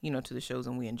go, you know, to the shows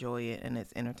and we enjoy it and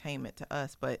it's entertainment to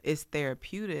us, but it's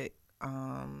therapeutic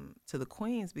to the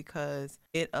queens, because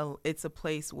it's a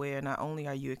place where not only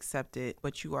are you accepted,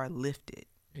 but you are lifted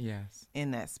Yes.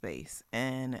 in that space.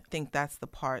 And I think that's the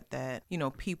part that, you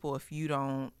know, people, if you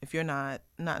haven't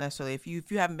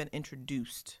been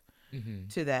introduced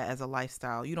to that as a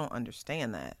lifestyle, you don't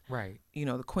understand that. Right. You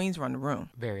know, the queens run the room.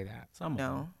 Very that. Some of You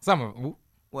them. know, Some of them.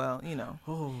 well, you know,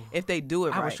 Oh, if they do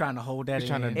it I right. was trying to hold that You're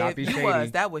trying to in. not be It shady.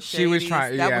 was. That was shady. She was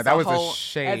trying. Yeah, that was a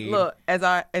shade. Look, as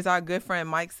our good friend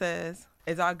Mike says,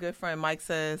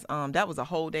 that was a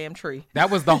whole damn tree. That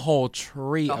was the whole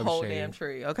tree The of whole shade. damn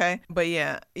tree. Okay. But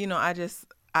yeah, you know,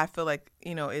 I feel like,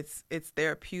 you know, it's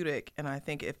therapeutic. And I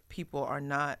think if people are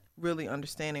not really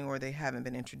understanding, or they haven't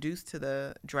been introduced to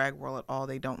the drag world at all,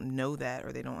 they don't know that,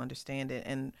 or they don't understand it.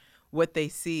 And what they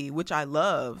see, which I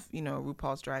love, you know,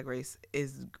 RuPaul's Drag Race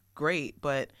is great,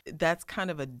 but that's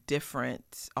kind of a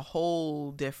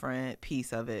whole different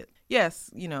piece of it.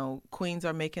 Yes, you know, queens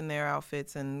are making their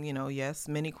outfits, and, you know, yes,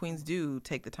 many queens do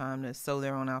take the time to sew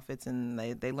their own outfits, and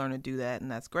they learn to do that, and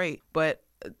that's great. But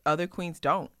other queens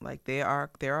don't. Like, there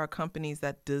are companies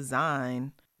that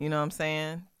design, you know what I'm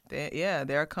saying?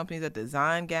 There are companies that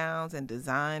design gowns and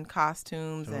design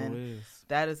costumes, Sure and is.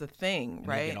 that is a thing, And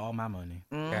right? They get all my money.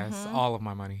 Yes, all of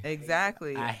my money.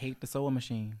 Exactly. I hate the sewing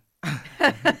machine.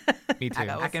 Me too.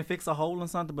 know. I can fix a hole in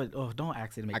something, but don't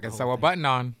ask it to make I the can whole sew a thing. button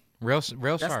on. Real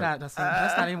That's sharp.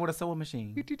 not even what a sewing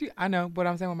machine. I know, but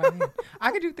I'm saying with my hand.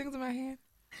 I can do things with my hand.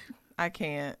 I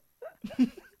can't.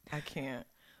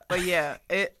 But yeah,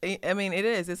 I mean, it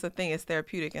is. It's a thing. It's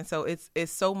therapeutic, and so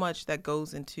it's so much that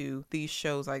goes into these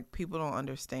shows. Like, people don't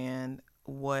understand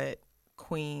what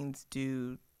queens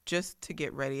do just to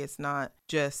get ready. It's not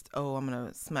just, oh, I'm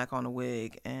gonna smack on a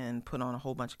wig and put on a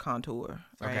whole bunch of contour.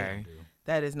 Right? Okay.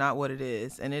 That is not what it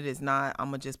is, and it is not. I'm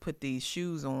gonna just put these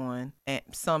shoes on, and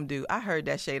some do. I heard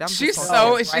that shade. She's just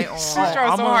so gonna she's go right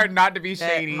trying on. so hard not to be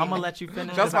shady. I'm gonna let you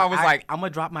finish. That's why I was like, I'm gonna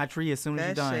drop my tree as soon as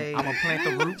you're That done. shade. I'm gonna plant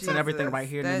the roots and everything Jesus, right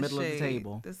here in the that middle of the shade.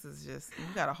 table. This is just, you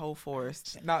got a whole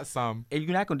forest. not some. And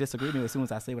you're not gonna disagree with me as soon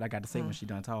as I say what I got to say when she's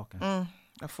done talking.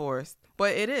 A forest.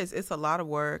 But it's a lot of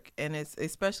work, and it's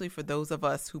especially for those of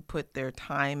us who put their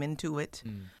time into it.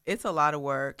 It's a lot of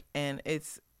work, and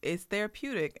it's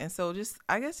therapeutic. And so just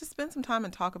spend some time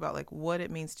and talk about like what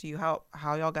it means to you, how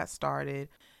y'all got started,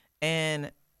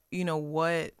 and you know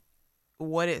what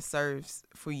it serves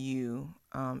for you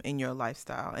in your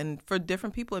lifestyle. And for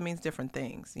different people it means different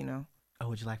things, you know. Oh,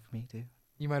 would you like for me to?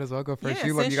 You might as well go first. Yeah,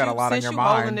 you look, since you got a lot on since your you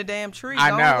mind. holding the damn tree, I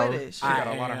go know. with it. She Shit. got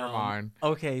a lot on her mind.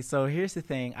 Okay, so here's the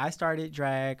thing. I started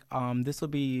drag.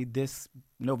 This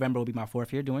November will be my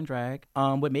 4th year doing drag.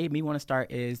 What made me want to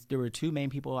start is there were two main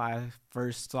people I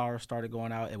first started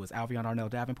going out. It was Alvion Arnell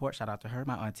Davenport, shout out to her,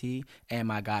 my auntie, and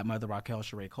my godmother Raquel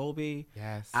Sheree Colby.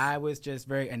 Yes. I was just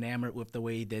very enamored with the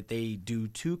way that they do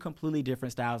two completely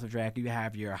different styles of drag. You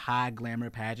have your high glamour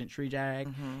pageantry drag,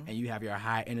 and you have your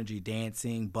high energy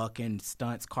dancing, bucking,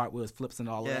 stunts, cartwheels, flips, and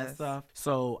all of that Yes. stuff.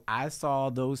 So I saw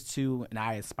those two, and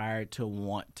I aspired to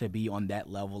want to be on that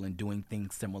level and doing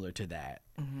things similar to that.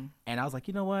 And I was like,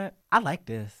 you know what? I like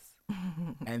this.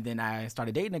 And then I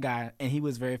started dating a guy, and he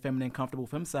was very feminine, comfortable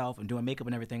with himself and doing makeup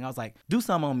and everything. I was like, do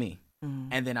something on me.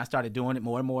 And then I started doing it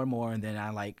more and more and more. And then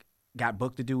I like got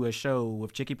booked to do a show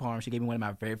with Chicky Palm. She gave me one of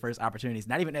my very first opportunities,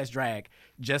 not even as drag,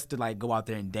 just to like go out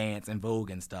there and dance and Vogue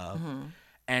and stuff.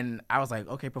 And I was like,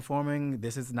 okay, performing,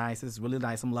 this is nice. This is really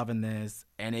nice. I'm loving this.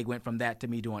 And it went from that to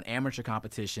me doing amateur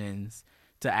competitions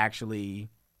to actually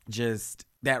just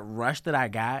that rush that I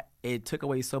got. It took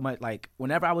away so much. Like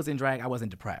whenever I was in drag, I wasn't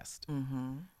depressed.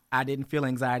 I didn't feel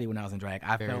anxiety when I was in drag.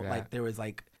 I felt like there was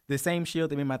like the same shield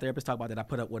that me and my therapist talk about that I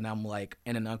put up when I'm like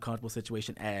in an uncomfortable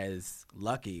situation as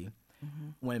Lucky.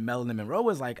 When Melanin Monroe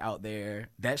was like out there,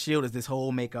 that shield is this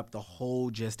whole makeup, the whole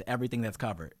just everything that's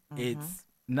covered. It's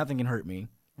nothing can hurt me.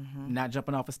 Not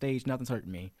jumping off a stage, nothing's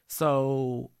hurting me.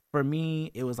 So for me,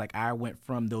 it was like I went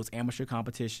from those amateur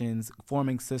competitions,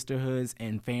 forming sisterhoods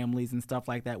and families and stuff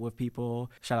like that with people.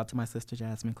 Shout out to my sister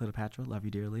Jasmine Cleopatra, love you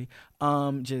dearly.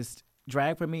 Just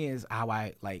drag for me is how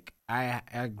I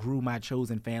grew my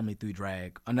chosen family through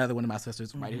drag. Another one of my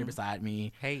sisters right here beside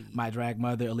me. Hey. My drag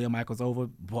mother, Aaliyah Michaels-Over,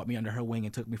 brought me under her wing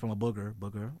and took me from a booger.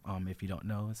 Booger, if you don't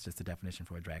know, it's just a definition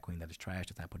for a drag queen that is trash,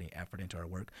 just not putting effort into her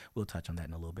work. We'll touch on that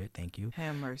in a little bit. Thank you.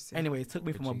 Have mercy. Anyway, it took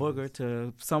me from a booger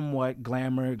to somewhat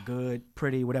glamour, good,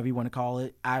 pretty, whatever you want to call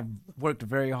it. I've worked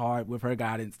very hard with her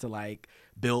guidance to like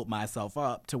build myself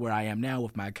up to where I am now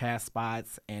with my cast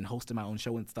spots and hosting my own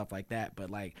show and stuff like that. But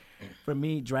like for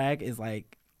me, drag is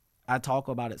like, I talk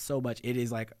about it so much. It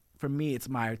is like, for me, it's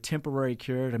my temporary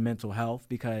cure to mental health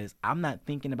because I'm not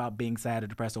thinking about being sad or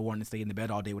depressed or wanting to stay in the bed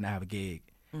all day when I have a gig.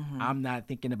 I'm not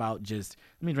thinking about just,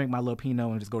 let me drink my little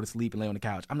Pinot and just go to sleep and lay on the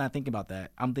couch. I'm not thinking about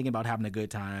that. I'm thinking about having a good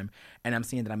time, and I'm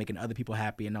seeing that I'm making other people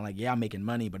happy, and I'm like, yeah, I'm making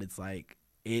money, but it's like,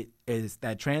 it is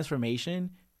that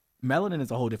transformation. Melanin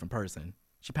is a whole different person.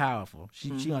 She's powerful. She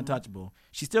untouchable.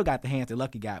 She still got the hands that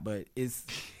Lucky got, but it's...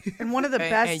 And one of the And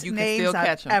best you can names still I've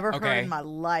catch 'em. ever heard Okay. in my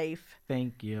life.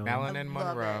 Thank you. Melanin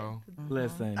love Monroe.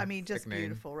 Listen, I mean, just Sick name.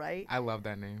 beautiful, right? I love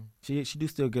that name. she do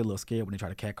still get a little scared when they try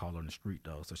to catcall her on the street,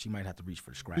 though, so she might have to reach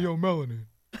for the strap. Melanin.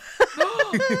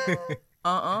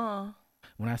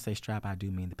 When I say strap, I do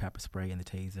mean the pepper spray and the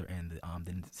taser and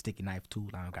the sticky knife tool.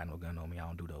 I don't got no gun on me. I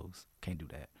don't do those. Can't do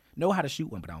that. Know how to shoot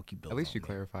one, but I don't keep those. At least on you me.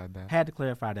 clarified that. Had to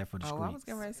clarify that for the Oh, streets. I was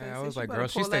getting ready to say. Yeah, I sis, was you like, better girl,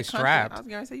 she pull that stay country- strapped. I was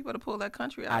going to say, you better pull that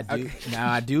country I out. do.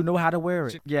 Now I do know how to wear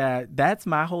it. Yeah, that's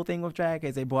my whole thing with drag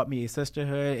is it brought me a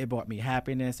sisterhood. It brought me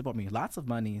happiness. It brought me lots of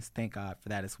money. Thank God for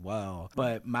that as well.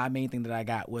 But my main thing that I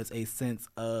got was a sense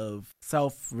of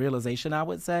self-realization, I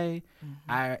would say.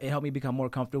 It helped me become more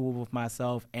comfortable with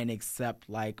myself and accept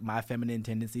like my feminine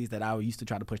tendencies that I used to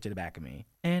try to push to the back of me.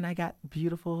 And I got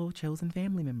beautiful chosen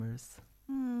family members.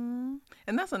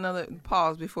 And that's another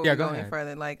pause before Yeah, we go go any ahead.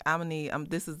 further. Like, I'm gonna need.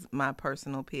 This is my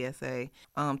personal PSA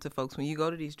to folks when you go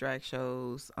to these drag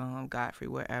shows, Godfrey,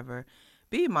 wherever.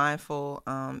 Be mindful,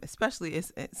 especially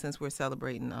since we're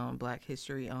celebrating Black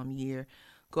History Year.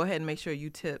 Go ahead and make sure you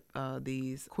tip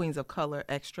these queens of color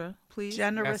extra, please.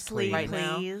 Generously, please. Right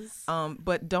now. please.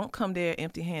 But don't come there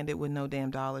empty-handed with no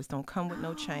damn dollars. Don't come with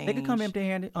no change. They can come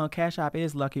empty-handed. Cash App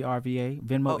is Lucky RVA.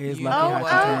 Venmo Oh, is you Lucky know Oh,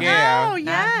 what? Hutchinson. Yeah. oh, Not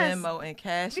yes. Venmo and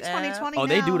Cash Be App. 2020 Oh,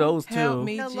 they do now. those too. Help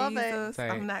me, I love it. Jesus. Say.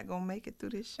 I'm not gonna make it through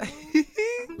this show.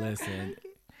 Listen,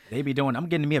 they be doing. I'm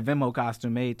getting me a Venmo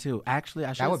costume made too. Actually,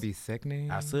 I should. That would be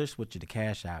sickening. I should switch you to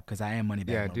Cash App because I am money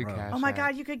back. Yeah, do Monroe. Cash Oh my App.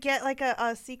 God, you could get like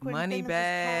a sequin Money thing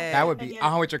bag. That would and be.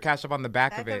 you- With your cash up on the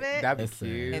back of Back it. of it? That'd be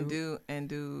Listen. cute. and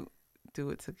do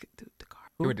it to the car.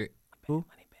 It would- Who?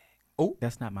 Money bag.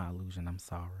 That's not my illusion. I'm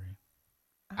sorry.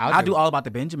 I'll I'll do All About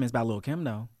the Benjamins by Lil Kim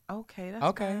though. Okay, that's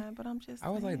Okay. fine, but I'm just. I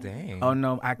was like, saying. dang. Oh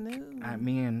no, No.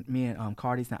 me and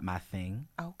Cardi's not my thing.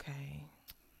 Okay.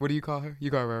 What do you call her?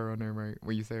 You call her by her real name, right?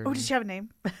 When you say her Oh, name? does she have a name?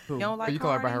 You don't Or like you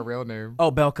call her by her Cardi? real name.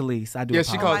 Oh, Belle Khalees. I do. Yeah,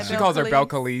 she apologize. calls her Belle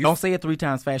Khalees. Khalees. Don't say it 3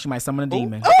 times fast. You might summon a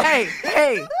demon.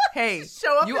 Hey, hey.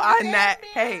 Show up You in are the not. band.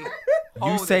 Hey. You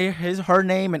hold say it. her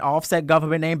name and Offset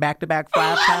government name back to back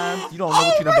 5 times. You don't know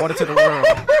what you done brought into the world.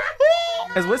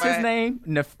 'Cause what's his Right. name?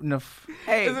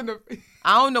 Hey. Isn't it?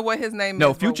 I don't know what his name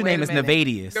No, is. but future wait name a is minute.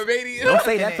 Nevadius. Nevadius. Don't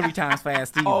say that 3 times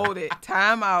fast either. Hold it.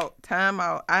 Time out. Time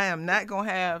out. I am not gonna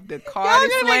have the Cardi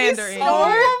gonna make slander me in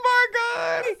snort? here. Oh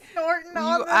my God. Snorting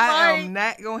on the I mic. am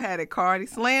not gonna have the Cardi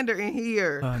slander in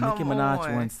here. Come Nicki Minaj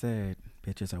on. once said,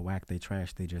 "Bitches are whack. They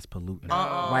trash. They just polluting."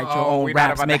 Uh-uh. Write your Oh, own we not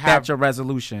raps. about to Make have- that your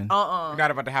resolution. We're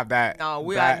not about to have that. No,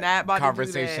 we that are not about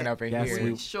conversation to do that. up in Yes, here.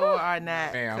 We sure are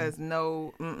not. Ma'am. Because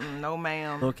no, no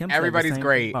ma'am. Lil' Kim said the Everybody's same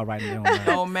great. thing about writing their own raps.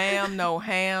 No ma'am, no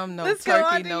ham, no Let's go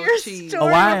on turkey, to no your cheese.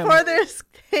 story Oh, I am- before there's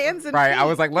hands and Right. I feet.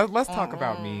 was like, let's talk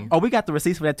about me. Oh, we got the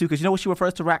receipts for that too, because you know what she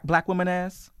refers to black women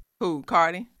as? Who?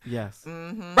 Cardi? Yes.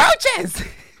 Mm-hmm. Roaches.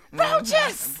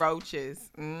 Roaches. Roaches.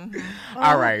 Mm-hmm.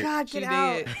 All right. Oh, God, She get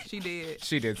out. did. She did.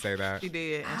 She did say that. She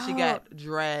did, and she got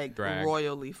dragged Dragged.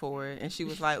 royally for it. And she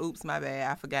was like, "Oops, my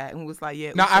bad, I forgot." And was like,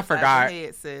 "Yeah, No, oops, I upside forgot. your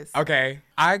head, sis." Okay.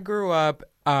 I grew up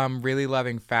really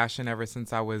loving fashion ever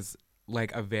since I was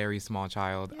like a very small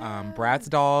child. Bratz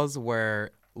dolls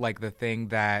were like the thing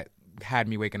that had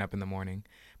me waking up in the morning.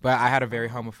 But I had a very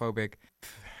homophobic,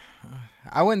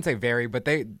 I wouldn't say very, but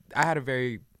I had a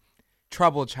very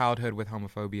troubled childhood with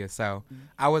homophobia. So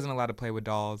I wasn't allowed to play with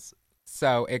dolls.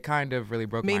 So it kind of really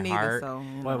broke Me my neither. heart. So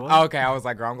Wait, what? Okay, I was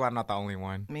like, girl, I'm glad I'm not the only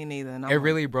one. me neither. And It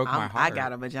really broke my I heart.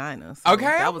 got a vagina. So Okay,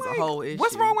 that I'm was like, a whole issue.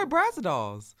 What's wrong with Bratz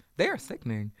dolls? They are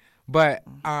sickening. But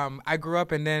I grew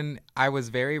up and then I was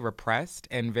very repressed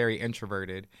and very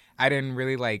introverted. I didn't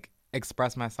really like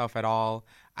express myself at all.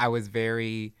 I was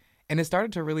very, and it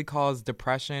started to really cause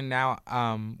depression now,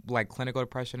 like clinical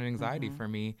depression and anxiety for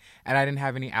me. And I didn't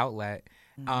have any outlet.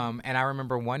 And I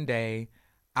remember one day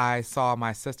I saw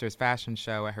my sister's fashion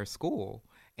show at her school,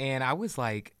 and I was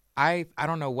like, I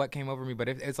don't know what came over me, but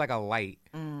it's like a light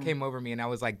came over me, and I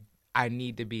was like, I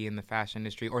need to be in the fashion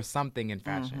industry or something in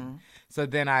fashion. So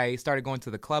then I started going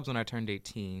to the clubs when I turned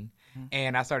 18,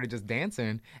 and I started just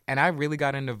dancing, and I really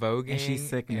got into voguing. And she's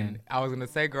sickening. And I was gonna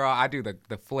say, girl, I do the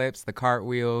flips, the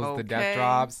cartwheels, the death Okay.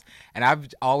 drops, and I've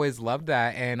always loved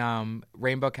that. And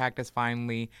Rainbow Cactus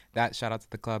finally, that shout out to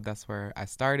the club, that's where I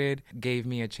started, gave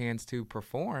me a chance to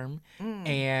perform,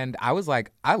 and I was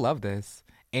like, I love this.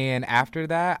 And after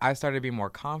that, I started to be more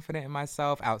confident in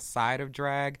myself outside of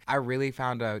drag. I really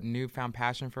found a newfound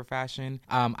passion for fashion.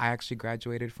 I actually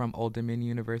graduated from Old Dominion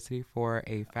University for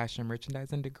a fashion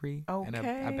merchandising degree and a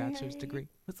bachelor's degree.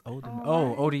 What's older?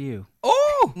 Oh, ODU.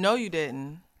 Oh! No, you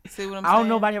didn't. See what I'm I saying? don't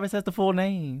know nobody ever says the full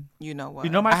name. You know what?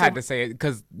 You know my I had to say it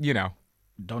because,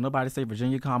 Don't nobody say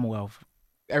Virginia Commonwealth.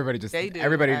 everybody just, They do,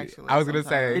 everybody, actually, I was going to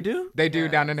say, sometimes. They do?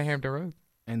 down in the Hampton Roads.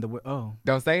 And oh,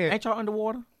 Don't say it. ain't y'all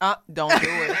underwater? Don't do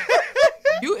it.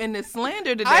 You in this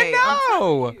slander today. I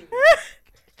know.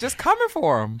 Just coming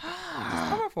for him. Just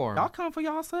coming for Y'all him. come for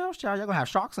yourselves, y'all. Y'all gonna have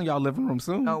sharks in y'all living room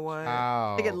soon. You know what?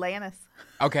 Oh. Like Atlantis.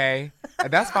 Okay.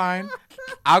 That's fine.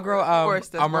 I'll grow Horse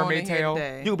that's a born mermaid in here tail.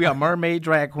 today. You'll be a mermaid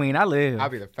drag queen. I live. I'll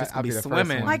be the Just I'll be the swimming.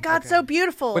 first one. My God, Okay. so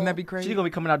beautiful. Wouldn't that be crazy? She's gonna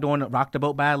be coming out doing Rock the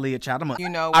Boat by Aaliyah. Child, You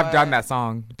know what? I've done that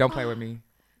song. Don't play with me.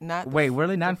 Not the, Wait,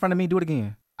 really? Not in front of me? Do it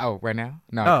again. Oh, right now?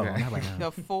 No. Oh, okay. not right now.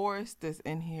 the forest that's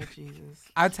in here, Jesus.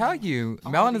 I tell you,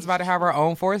 Melon is about to have her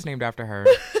own forest named after her.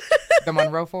 The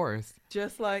Monroe Forest.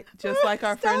 Just like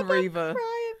our friend Reva.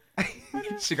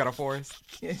 She got a forest.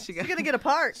 Yeah, she You're gonna get a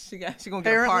part. she gonna get a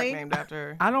Apparently. park named after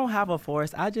her. I don't have a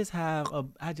forest. I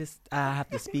have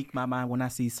to speak my mind when I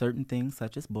see certain things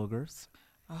such as boogers.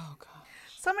 Oh God.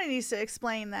 Somebody needs to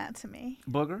explain that to me.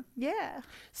 Booger. Yeah.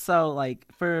 So like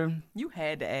for You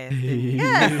had to ask, didn't you?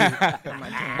 Yes.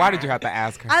 Why did you have to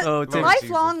ask her? So to-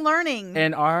 Lifelong learning.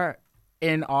 in our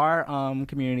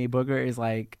community, booger is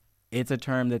like, it's a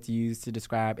term that's used to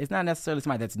describe, it's not necessarily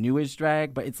somebody that's newish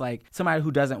drag, but it's like somebody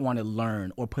who doesn't want to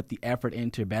learn or put the effort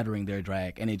into bettering their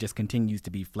drag, and it just continues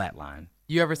to be flatline.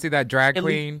 You ever see that drag At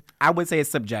least- queen? I would say it's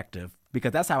subjective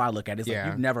because that's how I look at it. It's Yeah.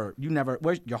 like you never,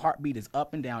 where's your heartbeat is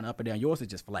up and down, up and down. Yours is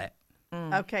just flat.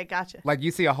 Okay, gotcha. Like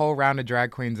you see a whole round of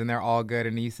drag queens and they're all good,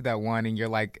 and you see that one and you're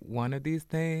like, one of these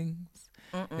things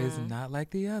is not like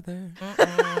the other.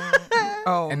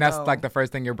 Oh, And that's no. like the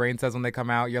first thing your brain says when they come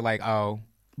out. You're like, oh.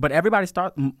 But everybody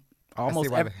starts, why almost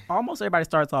they- almost everybody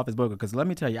starts off as booger. Because let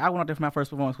me tell you, I went out there for my first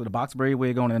performance with a box braid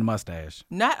wig on and a mustache.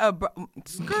 not a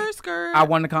skirt. I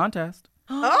won the contest.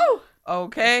 Oh,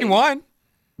 Okay. He won.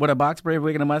 With a box braid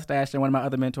wig and a mustache, and one of my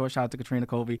other mentors, shout out to Katrina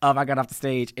Colby, I got off the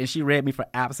stage and she read me for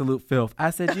absolute filth. I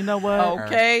said, you know what?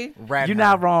 Okay. Red You're her.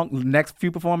 not wrong. Next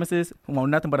few performances, want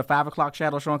nothing but a 5 o'clock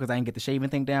shadow showing because I didn't get the shaving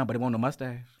thing down, but it wasn't a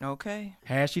mustache. Okay.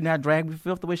 Had she not dragged me for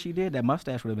filth the way she did, that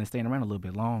mustache would have been staying around a little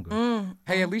bit longer.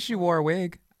 Hey, at least you wore a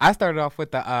wig. I started off with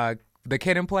the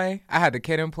kid and play. I had the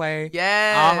kid and play.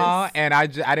 Yes. And I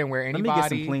didn't wear Let anybody. me get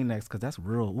some Kleenex because that's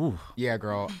real. Ooh. Yeah,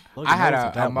 girl. Blow I your had nose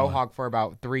with a that one. mohawk for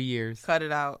about 3 years. Cut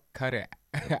it out. Cut it.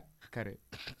 Cut it.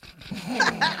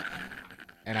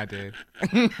 And I did.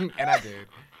 And I did.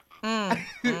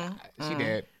 She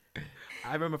did.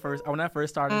 I remember when I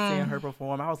first started seeing her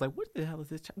perform, I was like, "What the hell is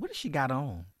this? What does she got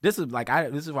on?" This is why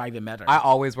I even met her. I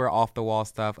always wear off the wall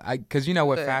stuff. Cause you know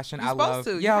what Good. fashion You're I love. supposed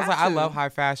to. You Yeah, I was have like, I to. love high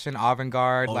fashion,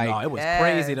 avant-garde. oh like, no, it was Yes.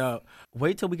 crazy though.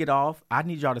 Wait till we get off. I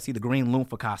need y'all to see the green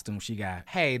loofah costume she got.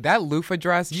 hey, that loofah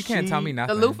dress, you can't tell me She-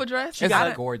 nothing. The loofah dress? It's I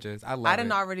done- gorgeous. I love I it.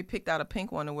 done already picked out a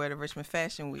pink one to wear to Richmond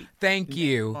Fashion Week. Thank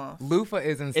you. Loofah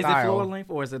is in Is it style. floor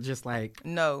length or is it just like?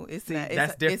 No, it's not. It's,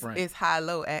 that's different. It's high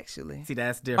low actually. See,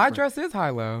 that's different. My dress is is high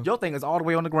low. Your thing is all the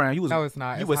way on the ground. You was No, it's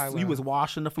not. You It's was high-low. you was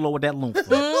washing the floor with that loofah.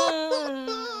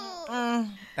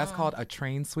 That's called a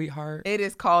train, sweetheart. It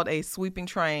is called a sweeping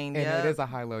train. And Yeah. it is a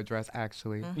high low dress,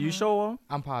 actually. You sure?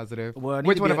 I'm positive. Well, it need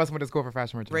Which to one be of a- us went to school for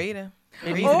fashion merchandise? Rita.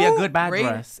 It needs to be a Ooh, goodbye Rita.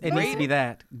 dress. It needs to be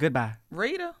that. Goodbye.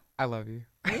 Rita. I love you.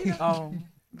 Oh,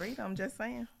 Rita, I'm just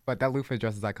saying. But that loofah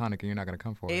dress is iconic, and you're not gonna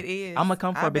come for It it. is. I'm gonna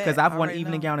come for I it because bet. I've I worn already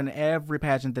evening know. gown in every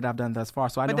pageant that I've done thus far,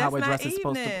 so I know But how that's a not dress is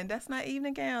supposed to. evening. That's not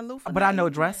evening gown. Loofah. But I not know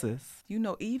evening. dresses. You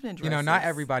know evening dresses. You know, not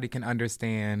everybody can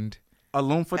understand, A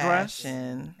loofah dress.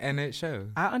 Fashion. and it shows.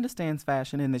 I understand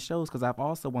fashion and it shows because I've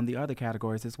also won the other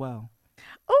categories as well.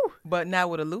 Oh, But not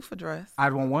with a loofah dress. I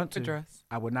don't want to. The dress.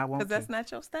 I would not want Because to. that's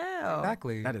not your style.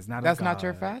 Exactly. That is not. That's of not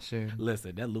your God. fashion.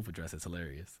 Listen, that loofah dress is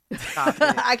hilarious. Stop it.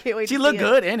 I can't wait. She to looked see it.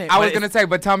 good in it. I was but gonna say,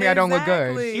 but tell me I don't look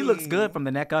good. Exactly. She looks good from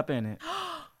the neck up in it,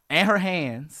 and her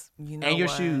hands, You know and your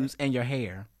what? shoes, and your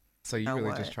hair. So you Know really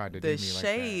what? just tried to The do me like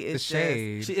shade that. is The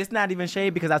just- shade. It's not even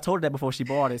shade because I told her that before she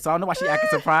bought it, so I don't know why she acting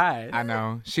surprised. I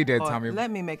know. She did Lord, tell me.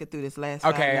 let me make it through this last.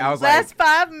 Okay, 5 I was minutes. like,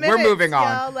 Last 5 minutes. moving on.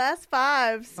 Y'all, last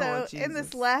 5. So Oh, in this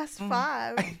Jesus. last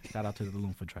 5, Shout out to the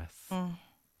loofah dress. I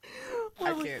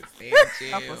can't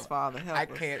stand help us, Father. Help I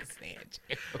us. can't stand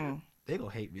you. They gonna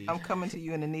hate me. I'm coming to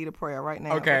you in the need of prayer right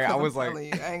now. Okay, because I was I'm like- telling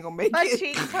you, I ain't gonna make my it.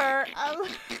 cheeks hurt.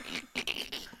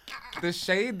 The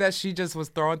shade that she just was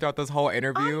throwing throughout this whole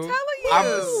interview. I'm telling you.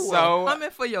 I'm so coming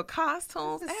for your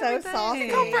costumes. It's so everything. saucy.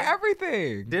 come for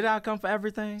everything. Did I come for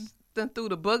everything? Then threw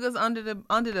the boogers under the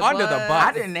Under the bus. bus.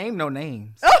 I didn't name no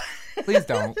names. Please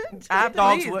don't.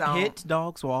 Dogs Please will don't. hit.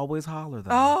 Dogs will always holler though.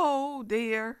 Oh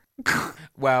dear.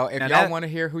 Well, if Now y'all that- want to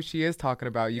hear who she is talking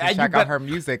about, you Yeah, can you check bet- out her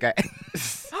music. At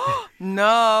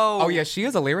No. oh yeah, she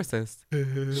is a lyricist.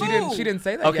 She didn't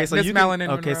say that. Okay, yet. so Miss you can, Melanin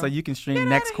okay, Monroe. so you can stream Get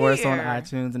Next outta Chorus on here.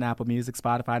 iTunes and Apple Music,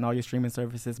 Spotify, and all your streaming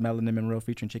services. Melanin Monroe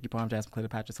featuring Chicky Palm, Jasmine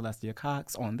Cleopatra, Celestia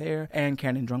Cox on there, and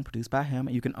Cannon Drunk produced by him.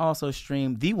 And you can also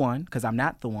stream The One, because I'm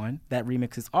not the one. That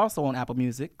remix is also on Apple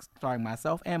Music, starring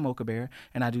myself and Mocha Bear,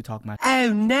 and I do talk my.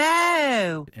 Oh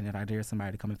no. And if I dare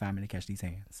somebody to come and find me to catch these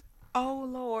hands. Oh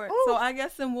Lord. So I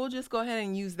guess then we'll just go ahead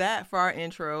and use that for our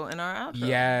intro and our outro.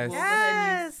 Yes. We'll go ahead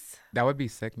and use, Yes. That would be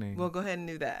sickening. we'll go ahead and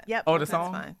do that. Yep. Oh, the That's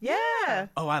song? fine. Yeah.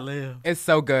 Oh, I live. It's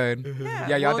so good. Yeah,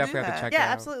 Yeah, y'all we'll do definitely have that. to check Yeah, it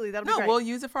out. absolutely. That'll be No, great. we'll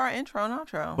use it for our intro and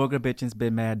outro.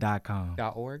 BoogerBitchesBeenMad.com.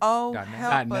 .org. Oh, .net.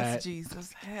 help .net. us,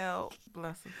 Jesus. Help.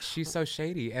 Bless us. She's so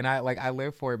shady, and I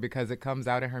live for it because it comes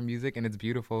out in her music and it's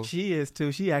beautiful. She is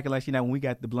too. She acting like she not. When we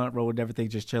got the blunt roll and everything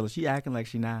just chilling, she acting like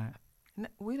she not.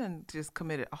 We done just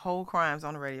committed whole crimes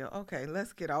on the radio. Okay,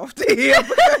 let's get off to here.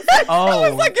 Oh,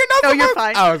 you're not No, you're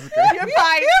fine. Oh, it's okay. You're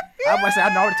fine. I must say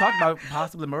I already talked about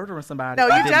possibly murdering somebody. No,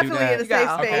 I you didn't do definitely that. in a You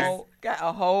got safe a space. got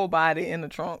a whole body in the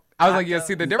trunk. I was like, yeah,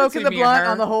 see the difference Smoking the between me and blunt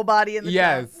her. on the whole body in the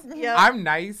Yes. trunk. Yep. I'm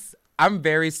nice. I'm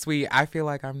very sweet. I feel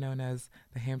like I'm known as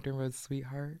the Hampton Roads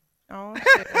sweetheart. Oh,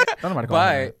 shit. Don't nobody call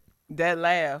me But That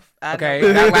laugh. I okay,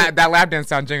 know. that laugh didn't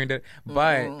sound genuine. Did it?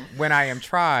 But when I am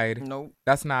tried, Nope.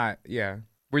 that's not. Yeah,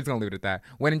 we're just gonna leave it at that.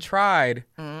 When tried,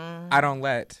 I don't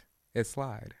let it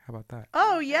slide. How about that?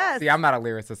 Oh, yes. See, I'm not a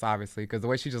lyricist, obviously, because the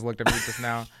way she just looked at me just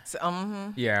now. So,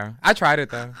 Yeah, I tried it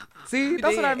though. See,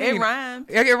 that's what I mean. It rhymed.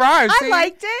 It rhymes. I see?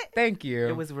 liked it. Thank you.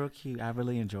 It was real cute. I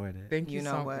really enjoyed it. Thank you, You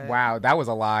know so what? Wow, that was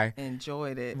a lie.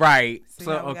 Enjoyed it. Right. See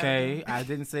So how we gotta okay, do? I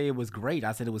didn't say it was great.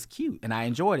 I said it was cute, and I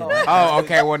enjoyed it. Oh,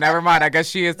 okay. Well, never mind. I guess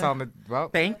she is telling the. Well,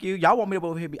 Thank you. Y'all want me to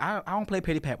over here? I don't play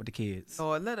pity pat with the kids.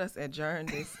 Lord, let us adjourn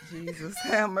this. Jesus,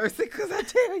 have mercy, because I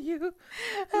tell you,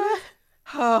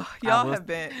 oh, y'all was-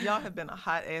 have been a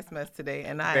hot ass mess today,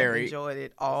 and I Very. enjoyed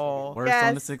it all. Worse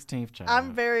on the Yes. 16th child.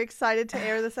 I'm very excited to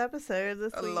air this episode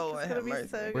this week. Lord, it's gonna have be mercy.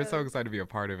 so we're good. so excited to be a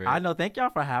part of it. I know. Thank y'all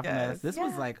for having Yes. us. This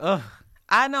was Yeah. like, ugh.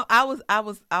 I know. I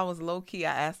was low key.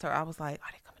 I asked her. I was like,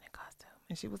 "Are they coming in costume?"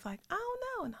 And she was like, "I don't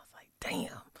know." And I was like,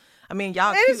 "Damn." I mean,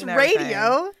 y'all. It cute is and everything.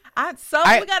 radio. We gotta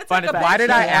funny take a fact, Why picture. did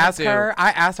I You have ask to. her?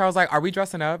 I asked her. I was like, "Are we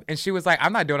dressing up?" And she was like,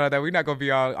 "I'm not doing all that. We're not gonna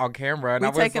be on camera." And I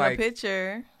We was taking like, a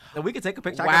picture. And we could take a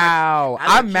picture. "Wow,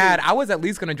 I look I'm mad. cute. I was at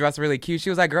least gonna dress really cute." She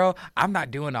was like, "Girl, I'm not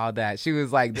doing all that." She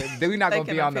was like, "We're not gonna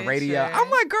Taking be a on the radio." picture.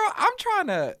 I'm like, "Girl, I'm trying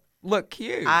to look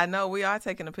cute." I know we are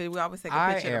taking a picture. We always take a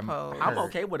I picture to am pose. I'm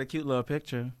okay with a cute little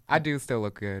picture. I do still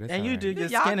look good. It's And you all do. right. Your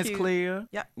Y'all skin is cute. clear.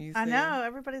 Yeah, you I see. know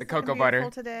everybody's The looking cocoa butter.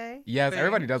 beautiful today. Yes,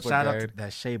 everybody does look Shout out good. to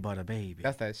that shea butter baby.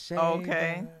 That's that shade.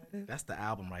 Okay. That's the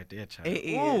album right there, child. It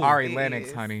is. Ooh. Ari It Lennox,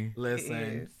 is. honey. Listen,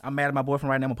 is. I'm mad at my boyfriend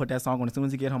right now. I'm gonna put that song on as soon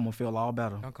as he get home. I'm gonna feel all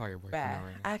better. Don't call your boyfriend Bad.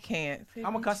 already. I can't. I'm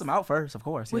gonna cuss him out first, of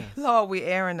course. Yes. Lord, we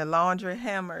airing the laundry.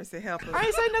 Have mercy, help us. I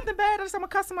ain't say nothing bad. I just I'm gonna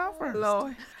cuss him out first.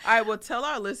 Lord. All right, well, tell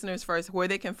our listeners first where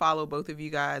they can follow both of you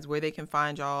guys, where they can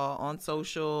find y'all on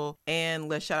social, and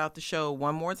let's shout out the show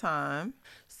one more time.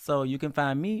 So you can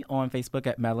find me on Facebook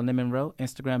at Melanin Monroe,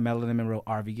 Instagram Melanin Monroe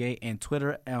RVA, and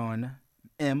Twitter on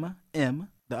MM.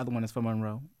 The other one is for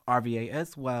Monroe RVA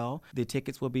as well. The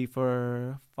tickets will be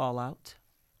for Fallout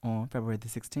on February the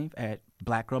 16th at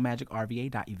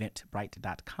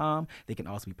blackgirlmagicrva.eventbrite.com. They can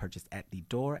also be purchased at the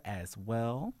door as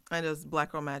well. And does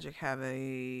Black Girl Magic have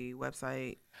a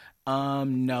website?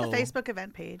 No. The Facebook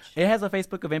event page. It has a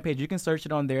Facebook event page. You can search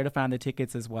it on there to find the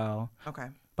tickets as well. Okay.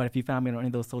 But if you find me on any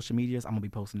of those social medias, I'm going to be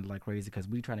posting it like crazy because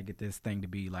we're trying to get this thing to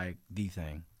be like the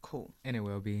thing. Cool. And it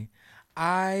will be.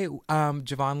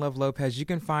 Javon Love Lopez, you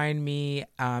can find me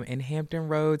in Hampton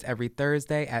Roads every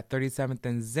Thursday at 37th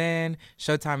and Zen.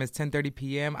 Showtime is 10:30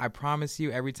 p.m. I promise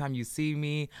you, every time you see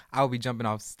me, I will be jumping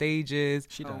off stages.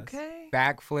 She does. Okay.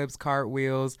 Backflips,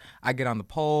 cartwheels. I get on the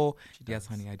pole. Yes,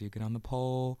 honey, I do get on the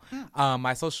pole.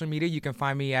 My social media, you can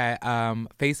find me at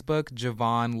Facebook,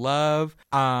 Javon Love.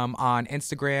 On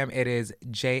Instagram, it is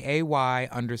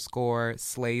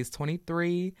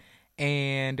JAY_slays23.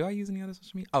 And do I use any other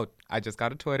social media? Oh, I just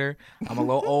got a Twitter. I'm a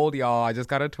little old, y'all. I just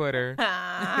got a Twitter.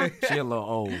 She a little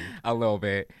old. A little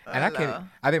bit. And Hello.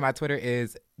 I think my Twitter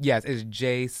is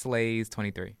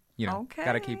JSlays23. You know, Okay.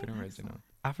 gotta keep it original.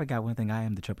 I forgot one thing. I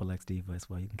am the XXX Diva as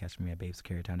well. You can catch me at Babes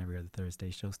Carry Town every other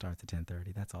Thursday. Show starts at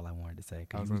 10:30. That's all I wanted to say.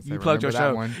 I was You, gonna say, you plugged your remember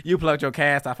that show. one. You plugged your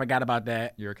cast. I forgot about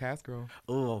that. You're a cast girl.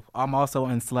 Oh, I'm also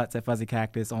in Sluts at Fuzzy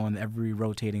Cactus on every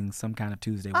rotating some kind of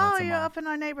Tuesday Oh, once a you're month. up in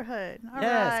our neighborhood. All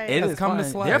Yes, right. it Let's is come to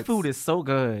fun. Their Sluts. food is so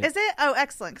good. Is it? Oh,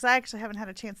 excellent. Because I actually haven't had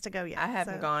a chance to go yet. I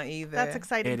haven't so gone either. That's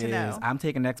exciting It to is. know. I'm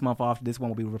taking next month off. This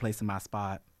one will be replacing my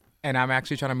spot. And I'm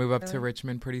actually trying to move up to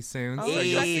Richmond pretty soon. Oh, so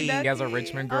you'll lucky see me as a ducky.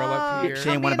 Richmond girl up here. She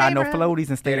Come ain't be want a to buy no neighborhood. floaties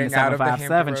and stay in Getting out of the Hampton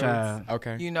 757, Roads. child.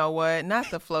 Okay. You know what? Not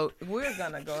the float. We're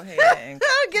going to go ahead and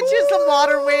Get you some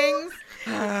water wings.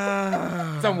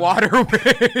 Some water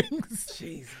wings.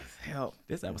 Jesus, help.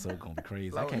 This episode going to be crazy.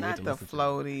 I Float, can't wait not to the listen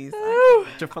floaties. to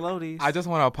your floaties. I just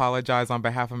want to apologize on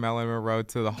behalf of Melanie Road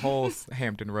to the whole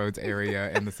Hampton Roads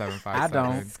area in the 757. I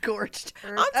don't. Scorched.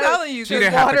 I'm telling you, She 'cause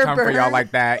didn't have to water come for y'all burn.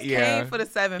 like that. Yeah. came for the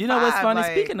 7-5. You know what's funny?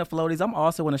 like- Speaking of floaties, I'm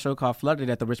also in a show called Flooded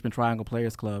at the Richmond Triangle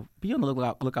Players Club. Be on the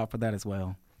lookout for that as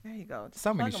well. There you go. Just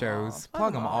So many plug 'em all. shows.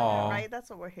 Plug 'em all. Right?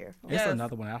 That's what we're here for. It's Yes.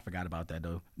 another one. I forgot about that,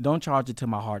 though. Don't charge it to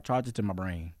my heart. Charge it to my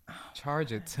brain.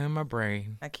 Charge it to my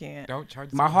brain. I can't. Don't charge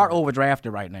it My to heart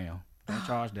overdrafted right now. Don't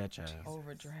charge that, child.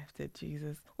 Overdrafted,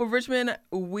 Jesus. Well, Richmond,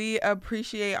 we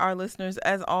appreciate our listeners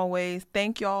as always.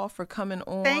 Thank y'all for coming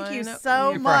on. Thank you so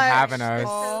Thank you for much. having us. This is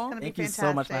gonna be Thank you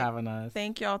so much for fantastic. having us.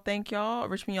 Thank y'all. Thank y'all.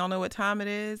 Richmond, y'all know what time it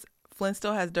is. Flint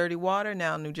still has dirty water.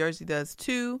 Now New Jersey does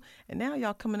too. And now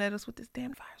y'all coming at us with this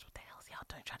damn virus. What the hell is y'all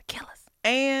doing? Trying to kill us.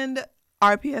 And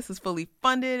RPS is fully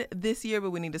funded this year, but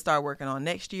we need to start working on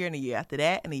next year and the year after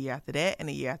that and the year after that and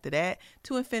the year after that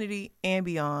to infinity and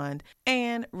beyond.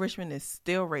 And Richmond is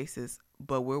still racist,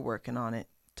 but we're working on it.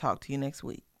 Talk to you next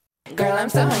week. Girl, I'm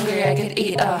so hungry I could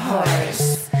eat a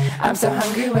horse. I'm so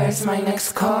hungry, where's my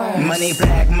next course? Money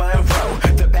Black Monroe,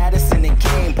 the baddest in the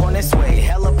game. Born this way,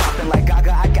 hella poppin' like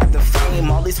Gaga, I got the fame.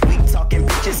 All these weak talking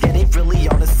bitches, yeah, they really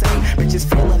all the same. Bitches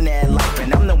feeling that life,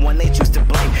 and I'm the one they choose to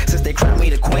blame. Since they crowned me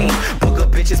the queen, booger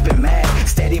bitches been mad.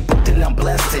 Steady booked and I'm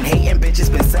blessed, and hating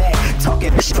bitches been sad.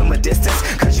 Talking shit from a distance,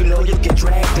 cause you know you'll get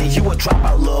dragged. And you a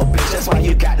dropout little bitch, that's why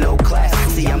you got no class.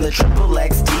 See, I'm the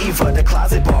XXX diva, the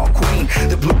closet ball queen.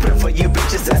 The blueprint for you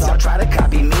bitches as y'all try to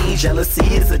copy me. Jealousy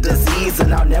is a disease,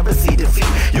 and I'll never see defeat.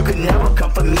 You can never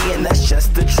come for me, and that's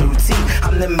just the true tea.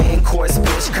 I'm the main course,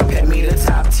 bitch, compare me to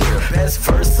top tier. Best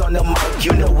verse on the mic,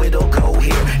 you know it'll go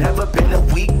here. Never been a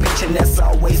weak bitch, and that's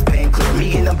always been clear.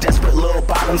 Me and them desperate little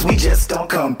bottoms, we just don't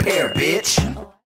compare, bitch.